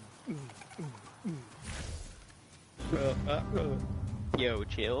 Yo,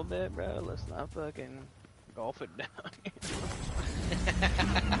 chill a bit, bro. Let's not fucking golf it down.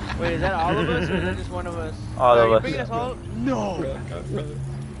 Wait, is that all of us or is that just one of us? All Bro, of you us. bringing us all? No!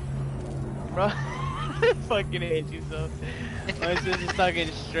 Bro, I fucking hate you so. My sister's talking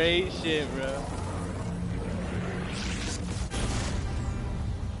straight shit, bro.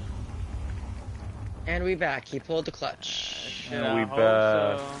 And we back. He pulled the clutch. Shit, And I we hope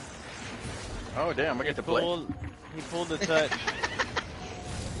back. so. Oh damn, I get to play. He pulled the touch.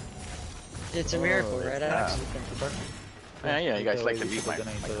 It's a miracle, right, yeah. Alex? Yeah, you guys like to leave my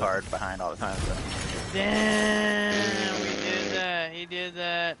card behind all the time. So. Damn, we did that. He did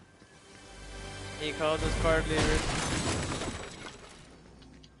that. He called us card leaders.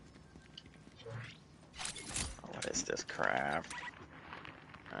 What is this crap?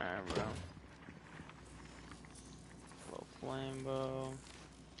 Alright, bro. Little flame bow.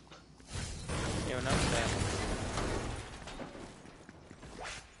 Yo, enough of that.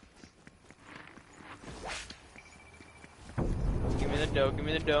 Give me the dough, give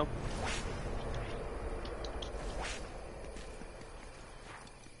me the dough.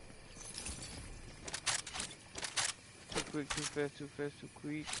 Too quick, too fast, too fast, too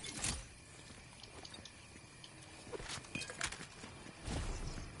quick.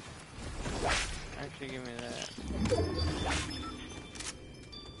 Actually, give me that.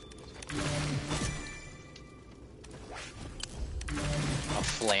 A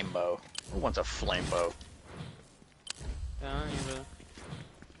flame bow. Who wants a flame bow? Down, you know.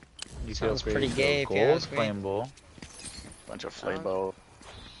 You Sounds feel pretty free to gay go if you gold ask me. flame bowl. Bunch of flame bow.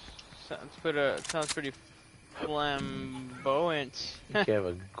 Sounds pretty flamboyant. You can have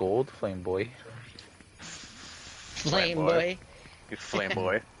a gold flame boy. Flame boy. boy. You flame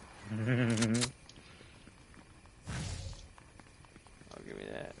boy. Oh, give me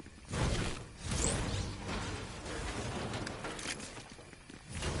that.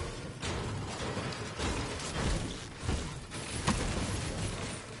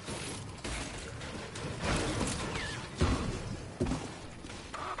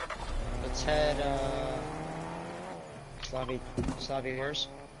 Let's head, Slavi horse.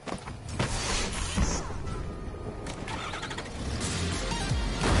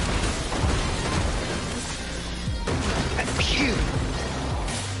 Pew!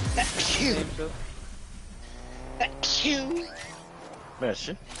 Pew! Pew!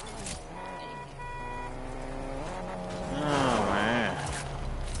 Merci. Oh man.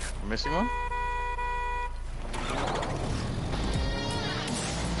 Missing one?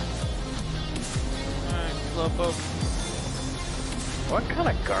 Alright, Slowpoke. What kind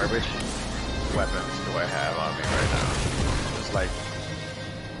of garbage weapons do I have on me right now? Just like,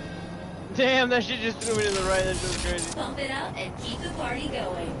 Damn, that shit just threw me to the right. That shit was crazy. Pump it up and keep the party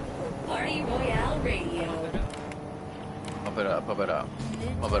going. Party Royale Radio. pump it up, pump it up,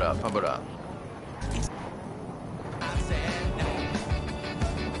 pump it up, pump it up.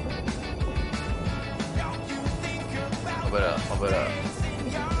 Pump it up, pump it up.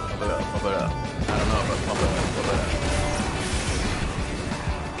 Pump it up, pump it up. I don't know, but pump it up, pump it up.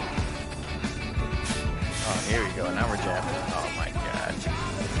 Oh, here we go. Now we're jamming. Oh my god.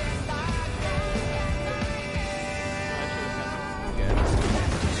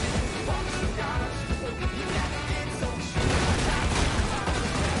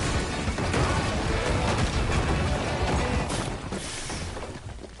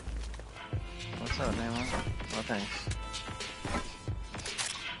 What's up, man? Oh, thanks.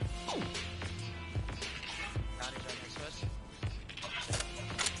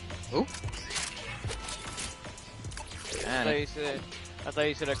 Ooh. I thought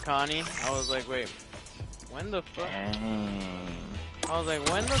you said a Connie. I was like, wait, when the fuck? Dang. I was like,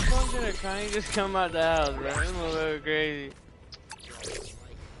 when the fuck did a Connie just come out the house, bro? This motherfucker crazy. This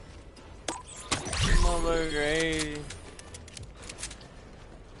motherfucker crazy.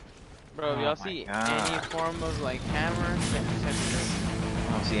 Bro, if Oh y'all my see God. any form of like hammer, then just have to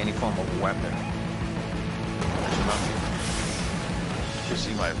I don't see any form of weapon. There's nothing. you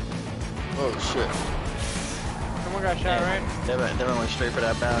see my... Oh, shit. Someone got shot, right? Devin went straight for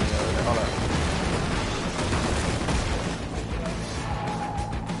that bounty over there. Hold on.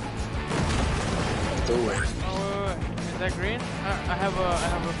 Do it. Oh, wait. Is that green? I have a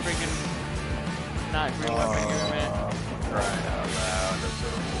freaking not green weapon. Give me a minute. Crying out loud. That's so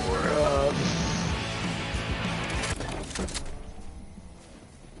boring.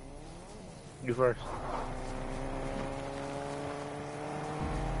 You first.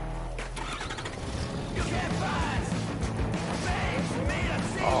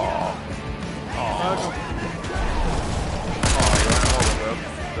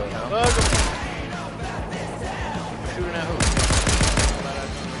 Bug him. Shooting at who?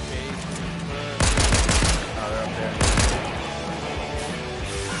 Oh, they're up there.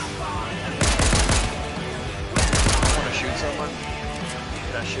 I want to shoot someone.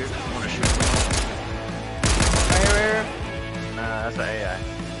 Did I shoot? I want to shoot someone. Right here. Nah, that's an AI.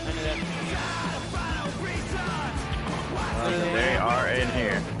 I knew that. They are in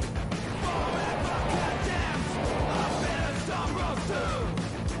here.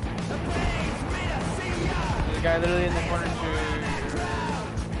 There's a guy literally in the corner too.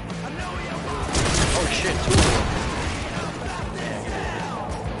 Oh shit, 2 of them.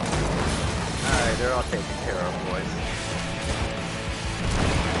 Alright, they're all taken care of, boys.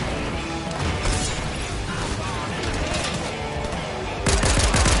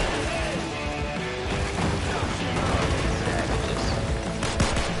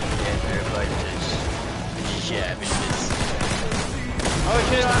 Yeah, they're like just savages. Oh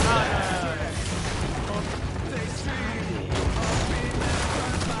shit!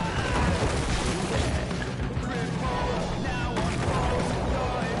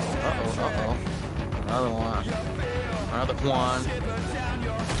 Uh-oh. Another one. Another one.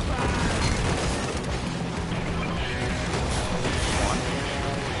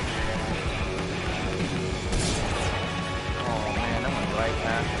 Oh man, that went right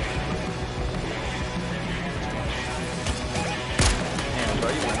past me. Damn, bro,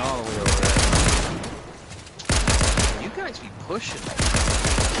 you went all the way over there. You guys be pushing.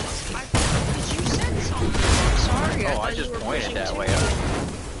 You said something. I'm sorry. Oh, I thought you just were pointed pushing that too. way.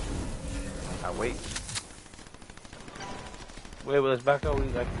 I wait. Wait, well, let's back up. We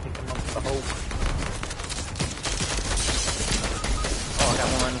got to pick him up the hole. Oh, I got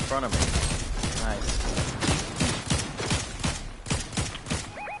one in front of me. Nice.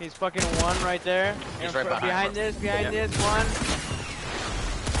 He's fucking one right there. He's right behind this. Yeah. This one.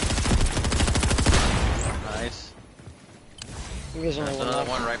 Nice. There's only There's one another left.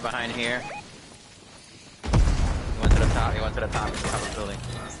 one right behind here. He went to the top. He went to the top of the building.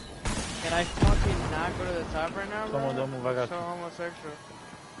 Can I fucking not go to the top right now, bro? Someone don't move, I got so you. homosexual.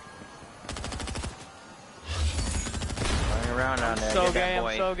 Running around down there. So Get gay, that I'm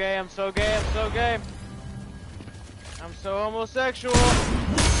boy. so gay, I'm so gay, I'm so gay. I'm so homosexual.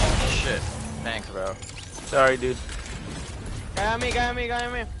 Oh shit. Thanks, bro. Sorry, dude. Guy on me.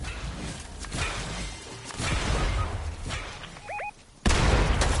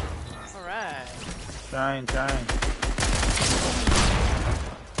 Alright. Trying.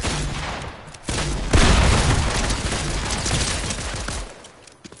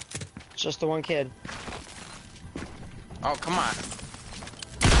 It's just the one kid. Oh, come on.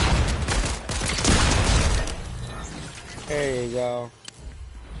 There you go.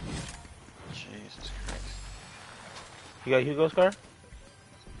 Jesus Christ. You got Hugo's car?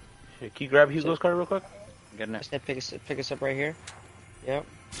 Shit, can you grab Hugo's car real quick? Getting it. Just pick us up right here. Yep.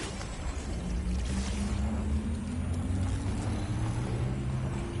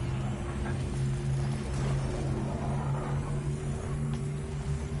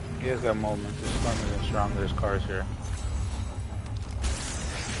 You guys got moments. There's stronger and stronger. There's cars here.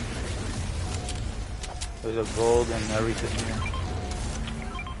 There's a gold and everything here.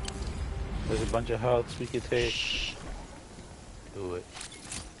 There's a bunch of healths we could take. Shh. Do it.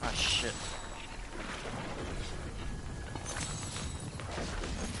 Ah, shit.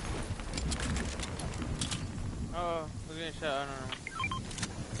 Oh, who's getting shot? I don't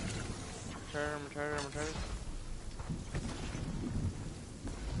know. I'm retarded.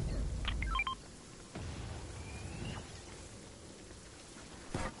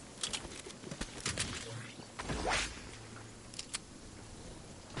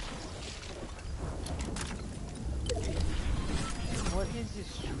 What is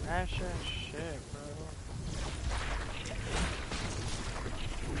this trash ass shit, bro?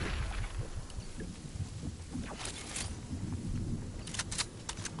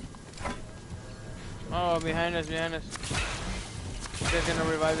 Oh, behind us. You guys gonna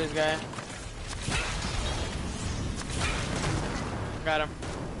revive this guy? Got him.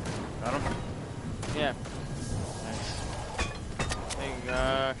 Got him? Yeah. Nice. Thank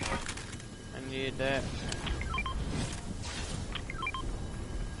gosh. I needed that.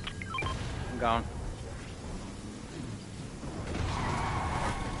 I'm gone.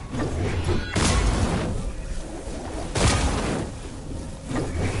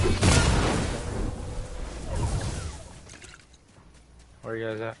 Where you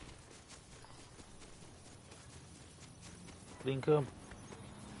guys at? Didn't come.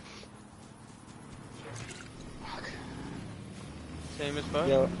 Same as bud.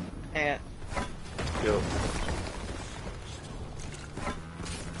 Yo, and Yo.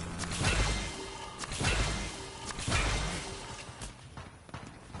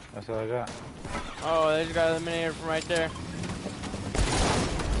 That's all I got. Oh, they just got eliminated from right there.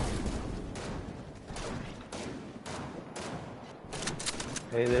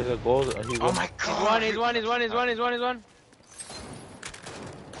 Hey, there's a gold. Oh my god! He's one.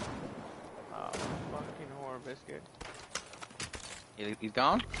 Oh, fucking horror biscuit. He's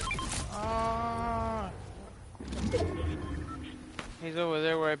gone? Ah. He's over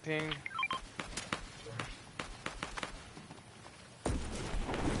there where I pinged.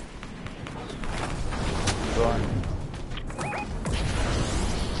 Gone.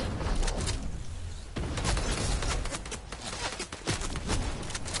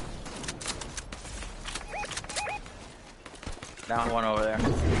 Down one over there.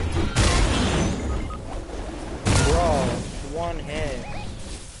 bro, one hit.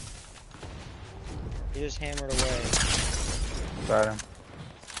 He just hammered away. Got him.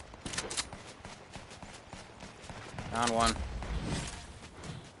 Down one.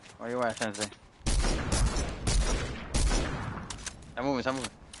 Where you at, Sensei? Stop moving, stop moving.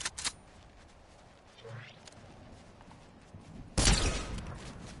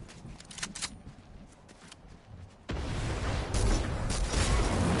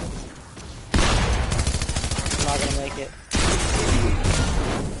 I'm not gonna make it.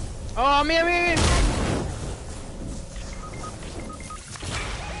 Oh, me.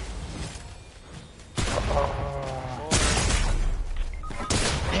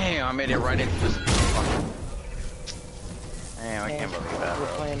 Damn, I made it right into this. Damn, I can't believe that. We're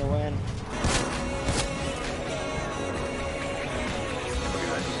playing to win.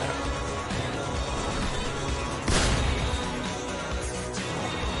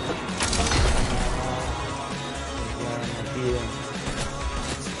 Dude,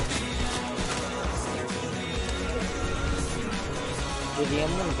 the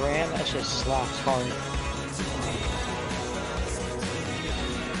M1 Grand, that shit slaps hard.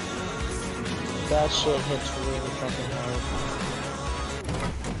 That shit hits really fucking hard.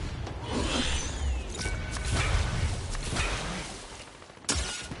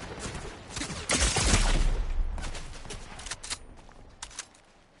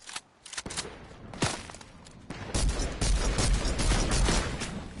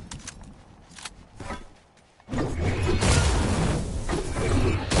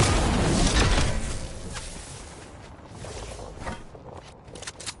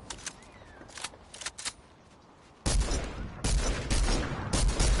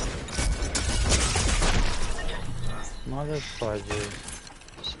 Motherfucker.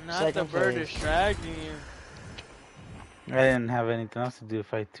 Not Second the bird place. distracting you. I didn't have anything else to do to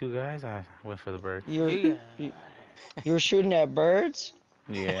fight two guys. I went for the bird. You were shooting at birds?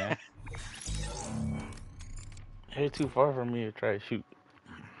 Yeah. You're too far from me to try to shoot.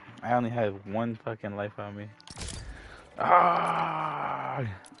 I only have one fucking life on me. Ah!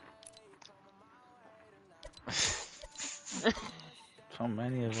 So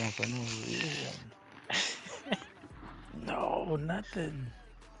many of them for no reason. No, nothing.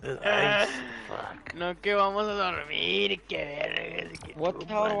 There's ice. Fuck. No, que vamos a dormir. Que verga. What the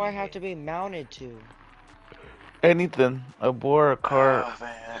hell do I have to be mounted to? Anything. A boar, a car. Oh,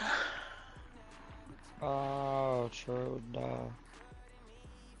 man. Oh, true, duh.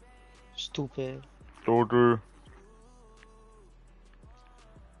 Stupid. Order.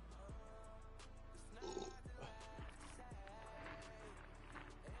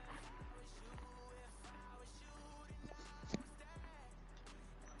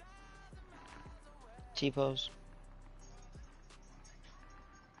 T-pose.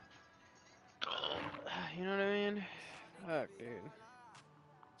 You know what I mean? Fuck, dude.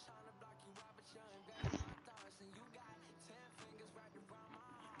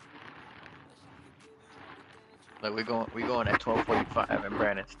 Look, we going at 12:45 and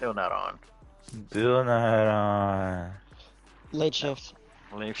Brandon's still not on. Still not on. Late shift.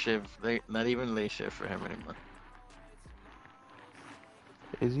 Late shift, not even late shift for him anymore.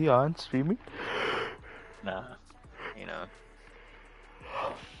 Is he on streaming? Nah, you know.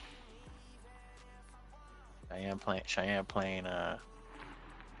 Cheyenne playing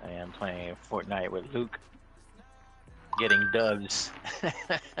Fortnite with Luke, getting dubs.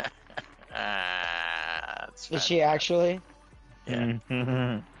 Is she actually?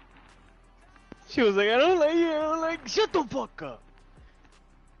 Yeah. She was like, I don't like you. I don't like. Shut the fuck up.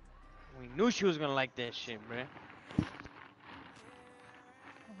 We knew she was gonna like that shit, bruh.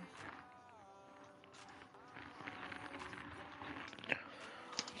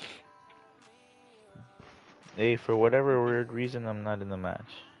 Hey, for whatever weird reason, I'm not in the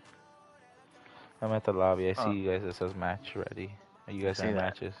match. I'm at the lobby. I see you guys. It says match ready. Are you guys I see in that.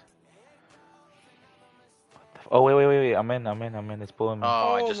 matches? Oh wait! I'm in. It's pulling me.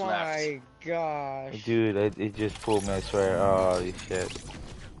 Oh, I just left. my gosh. Dude, it just pulled me. I swear. Oh shit!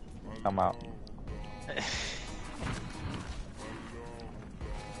 I'm out.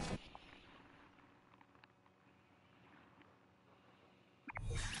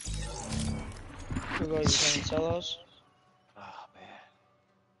 Who goes playing solos? Oh man.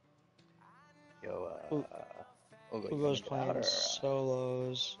 Yo, Who goes playing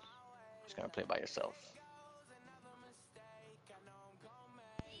solos? Just gonna play by yourself.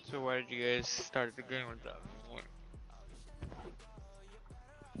 So why did you guys start the game with that?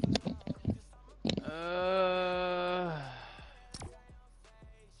 I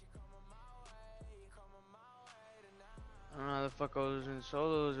don't know how the fuck I was in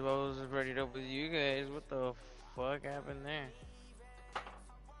solos if I was ready up with you guys. What the fuck happened there?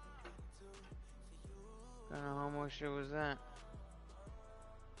 What kind of homo shit was that?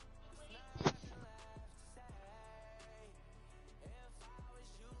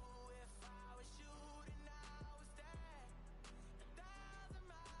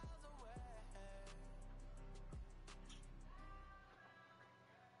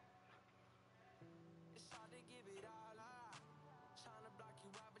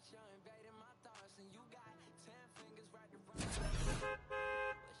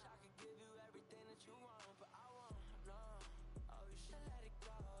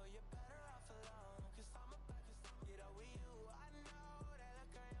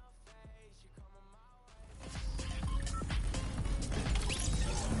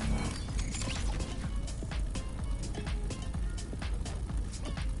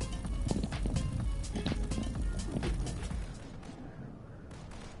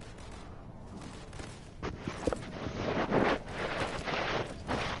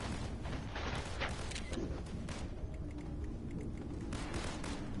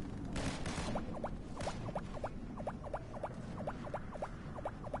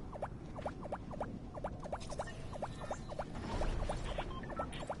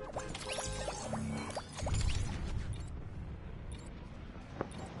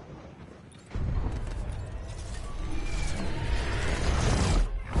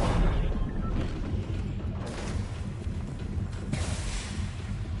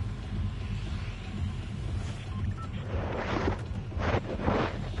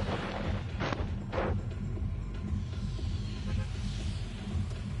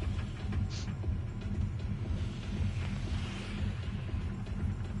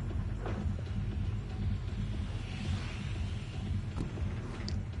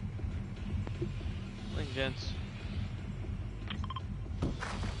 Gents.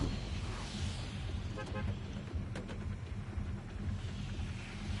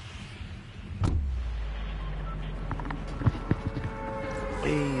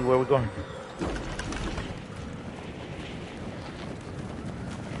 Hey, where are we going?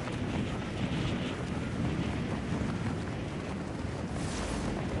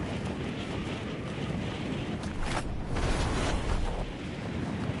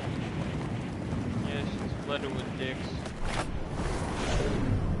 Yes, it's flooded with dicks.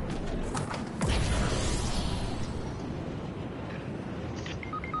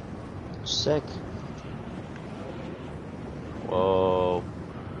 Sick. Whoa.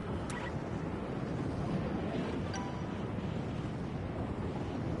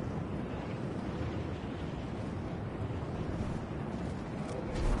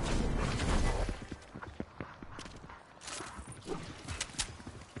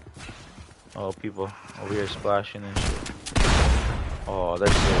 Oh, people over here splashing and shit. Oh,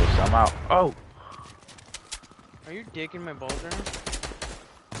 that's serious. I'm out. Oh! Are you dicking my balls right now?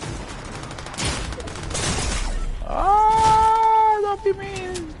 Ah, don't be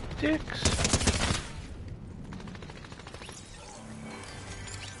mean, dicks.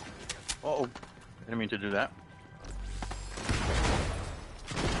 Uh-oh. Didn't mean to do that.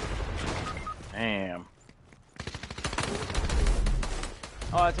 Damn.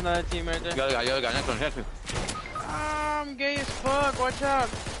 Oh, it's another team right there. Yo, next one. I'm gay as fuck, watch out.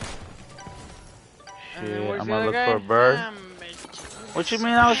 Shit, where's I'm the gonna other look guy? for a bird. What you mean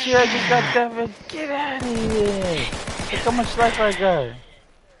out here? I just got Devin. Get out of here. Look how much life I got.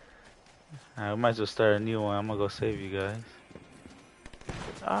 I might as well start a new one. I'm gonna go save you guys.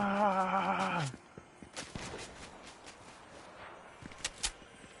 Ah.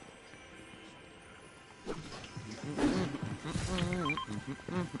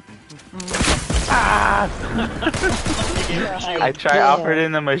 Ah! I tried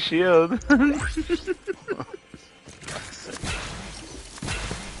offering them a shield.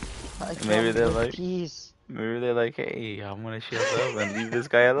 Maybe they're like, peace. maybe they're like, hey, I'm gonna shield up and leave this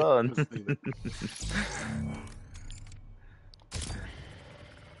guy alone.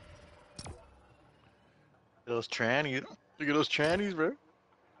 Those trannies. Look at those trannies, bro.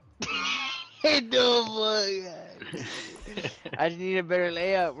 No, I just need a better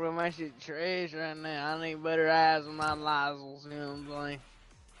layup, bro. My shit trash right now. I need better eyes on my lizzles, you know what I'm saying?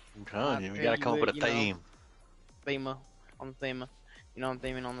 I'm telling you, we tell gotta you come up with a what, you know. theme. Thema. On the thema. You know I'm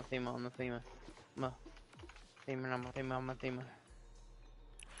theming on the thema, on the thema. I'm a theming on my thema, on my thema.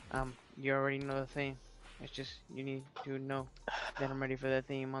 You already know the theme. It's just, you need to know that I'm ready for that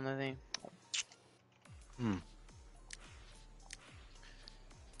theme on the theme.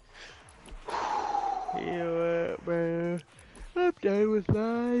 You know what, bro? I'm done with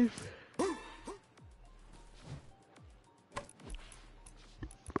life.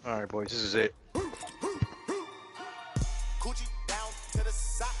 Alright, boys, this is it. Coochie down to the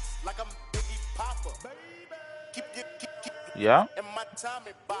socks like I'm Biggie Papa. Keep Yeah? in my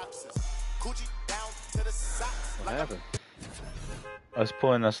Tommy boxes. Coochie down to the socks What like happened? It's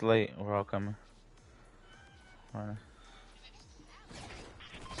pulling us late. We're all coming. Alright.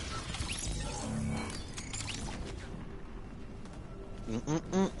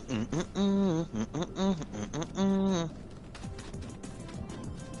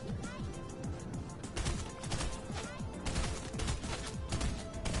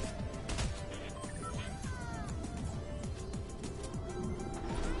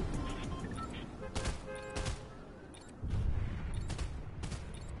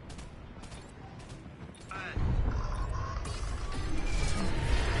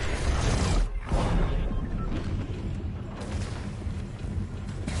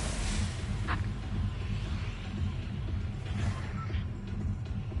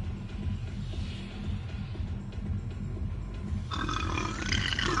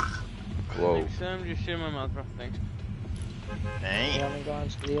 Whoa. Some just shit in my mouth, bro. Thanks. We Dang. haven't gone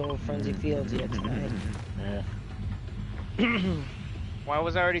to the old Frenzy Fields yet tonight. Yeah. Why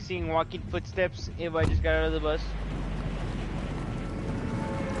was I already seeing walking footsteps if I just got out of the bus?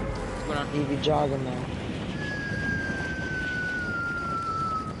 What's going on? You be jogging though.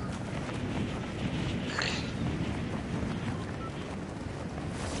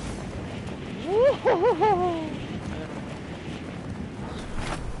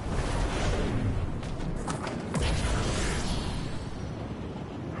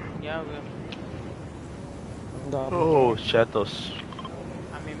 Yeah, bro. Oh, chatos.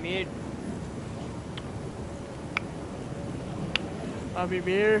 I'm in mid. I'm in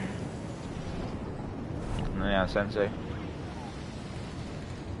mid. Yeah, sensei.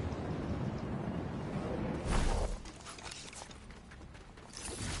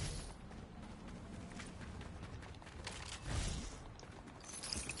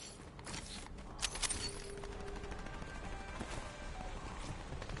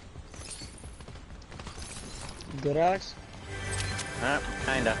 Good, Alex?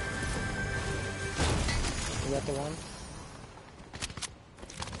 Kinda. You got the one?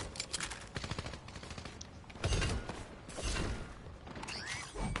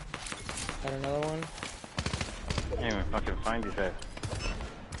 Got another one? Anyway, fucking find these guys.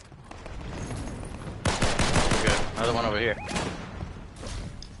 Good. Another one over here.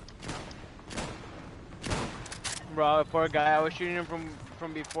 Bro, poor guy. I was shooting him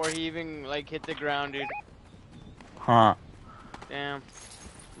from before he even like hit the ground, dude. Huh. Damn.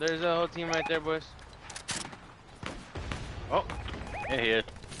 There's a whole team right there, boys. Oh, yeah, he is.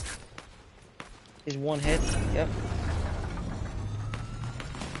 He's one hit. Yep.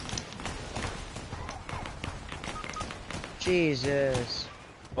 Jesus.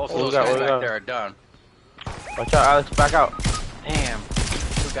 Both of What we those got, guys what we back got? there are done. Watch out, Alex. Back out. Damn.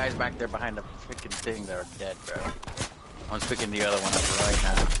 Two guys back there behind the freaking thing that are dead, bro. One's picking the other one up right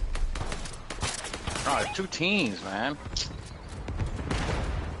now. Oh, there's two teams, man.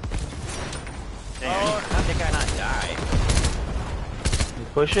 Damn, how did that guy not die? You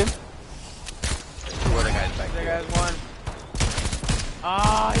pushing? There's two other guys back That there. guy's one.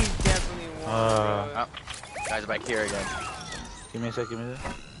 Ah, he's definitely one. bro. Oh, guys back here again. Give me a sec, give me a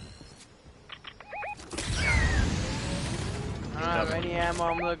sec. I don't have any ammo.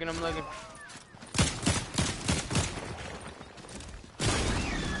 I'm looking.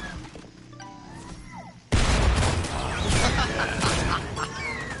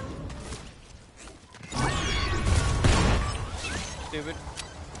 Stupid.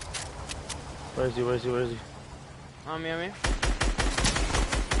 Where is he? On me.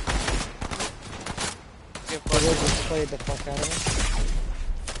 Get We'll fucked. just play the fuck out of him.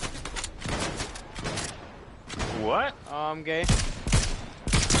 What? Oh, I'm gay.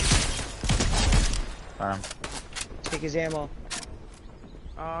 Take his ammo.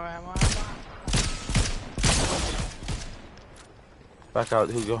 Oh, ammo. Back out,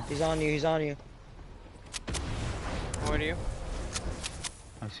 Hugo. He's on you. Where are you?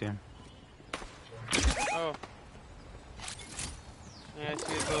 I see him. Oh. Yeah, I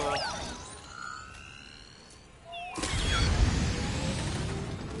see his little...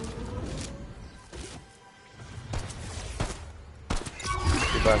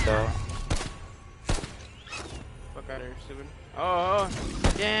 Get back out. Fuck out of here, stupid. Oh,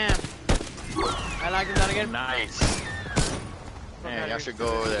 damn. I like him down again. Nice. Fuck Man, outta y'all here. should go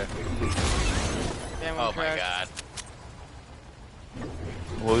over there. Damn, Oh I'm my trash. god.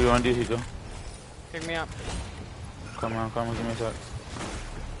 What do you want to do, Hugo? Pick me up. Come on, give me a sec.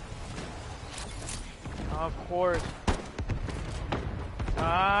 Of course.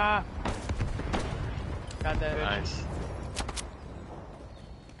 Ah. Got that bitch. Nice.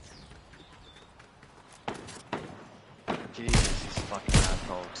 Jesus, these fucking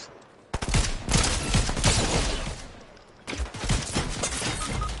assholes.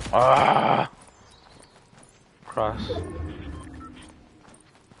 Ah! Cross.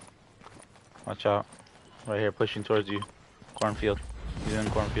 Watch out. Right here, pushing towards you. Cornfield. He's in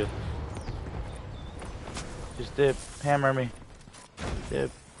cornfield. Just dip. Hammer me. Dip.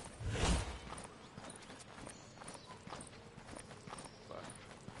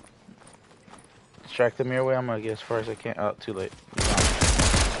 Distract them your way. I'm gonna get as far as I can. Oh, too late.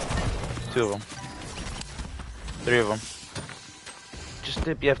 Two of them. Three of them. Just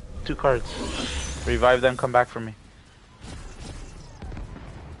dip. You have 2 cards. Revive them. Come back for me.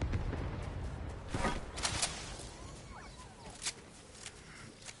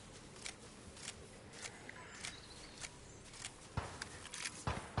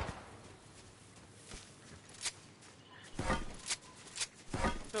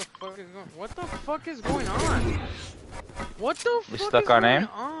 What the fuck is going on? What the You fuck stuck is on going aim?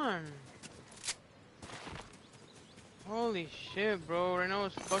 on? Holy shit, bro. Right now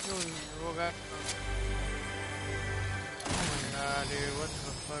it's fucking with me. Oh my god, dude. What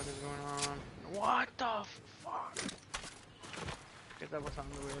the fuck is going on? What the fuck? ¿Qué está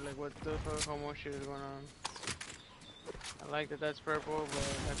pasando, güey? Like, what the fuck? How much shit is going on? I like that that's purple, but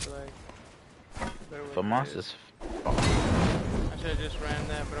that's like... better with Famas this. is... I should have just ran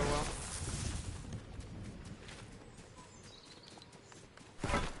that, but oh well.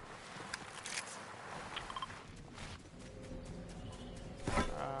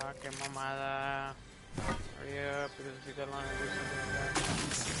 Ah, qué mamada. Hurry up, because if you got long to do something like that.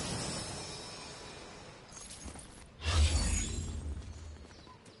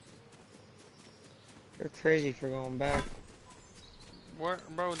 You're crazy for going back. Where,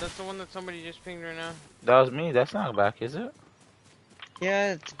 bro, that's the one that somebody just pinged right now. That was me. That's not back, is it?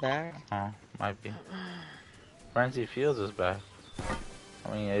 Yeah, it's back. Oh, might be. Frenzy Fields is back.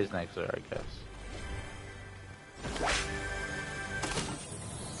 I mean, it is next door, I guess.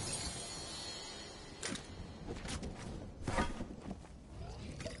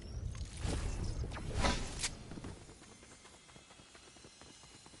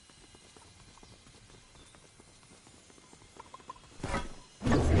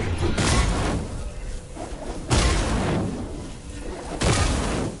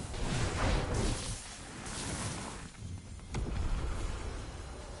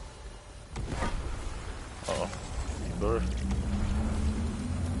 Uh-oh. Good.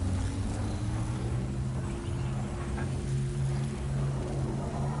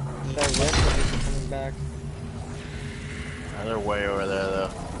 That rest of people coming back. They're way over there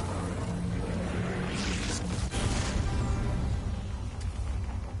though.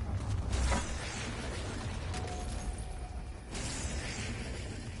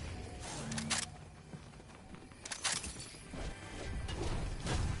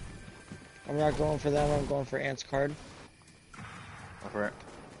 I'm not going for that one, I'm going for Ant's card. Go for it.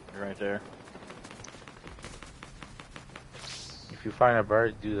 You're right there. If you find a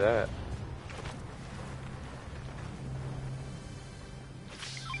bird, do that.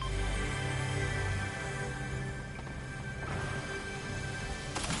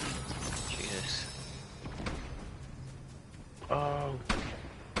 Jesus. Oh,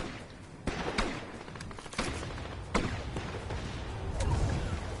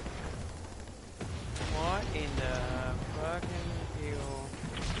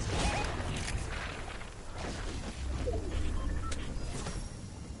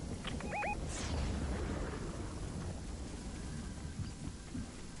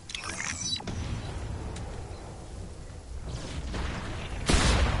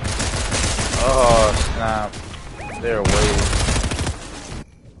 snap. They're way.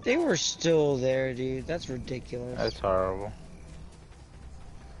 They were still there, dude. That's ridiculous. That's horrible.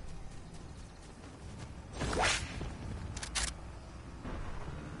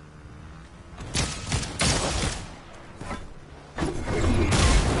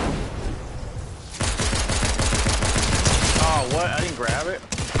 Oh, what? I didn't grab it.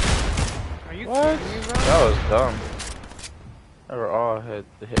 Are you What? kidding me, bro? That was dumb. They were all hit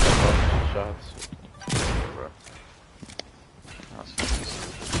shots. Bro. That's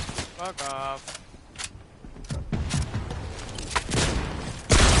Fuck off.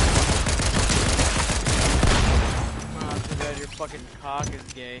 Oh, too bad your fucking cock is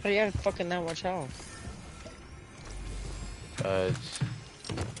gay. How do you have fucking that much health?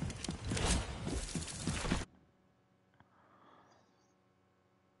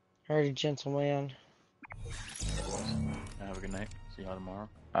 Alright, gentleman. Have a good night. See y'all tomorrow.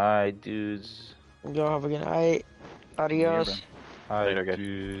 Alright, dudes. Go have a good night. Adios. Later, Alright, guys.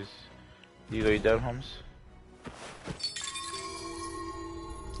 dudes. You done, Holmes?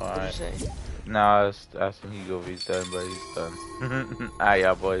 What Alright. did you say? Nah, I was asking Hugo if he's done, but he's done. Alright,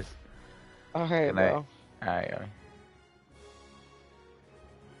 y'all boys. Alright, Good night. bro. Alright, y'all.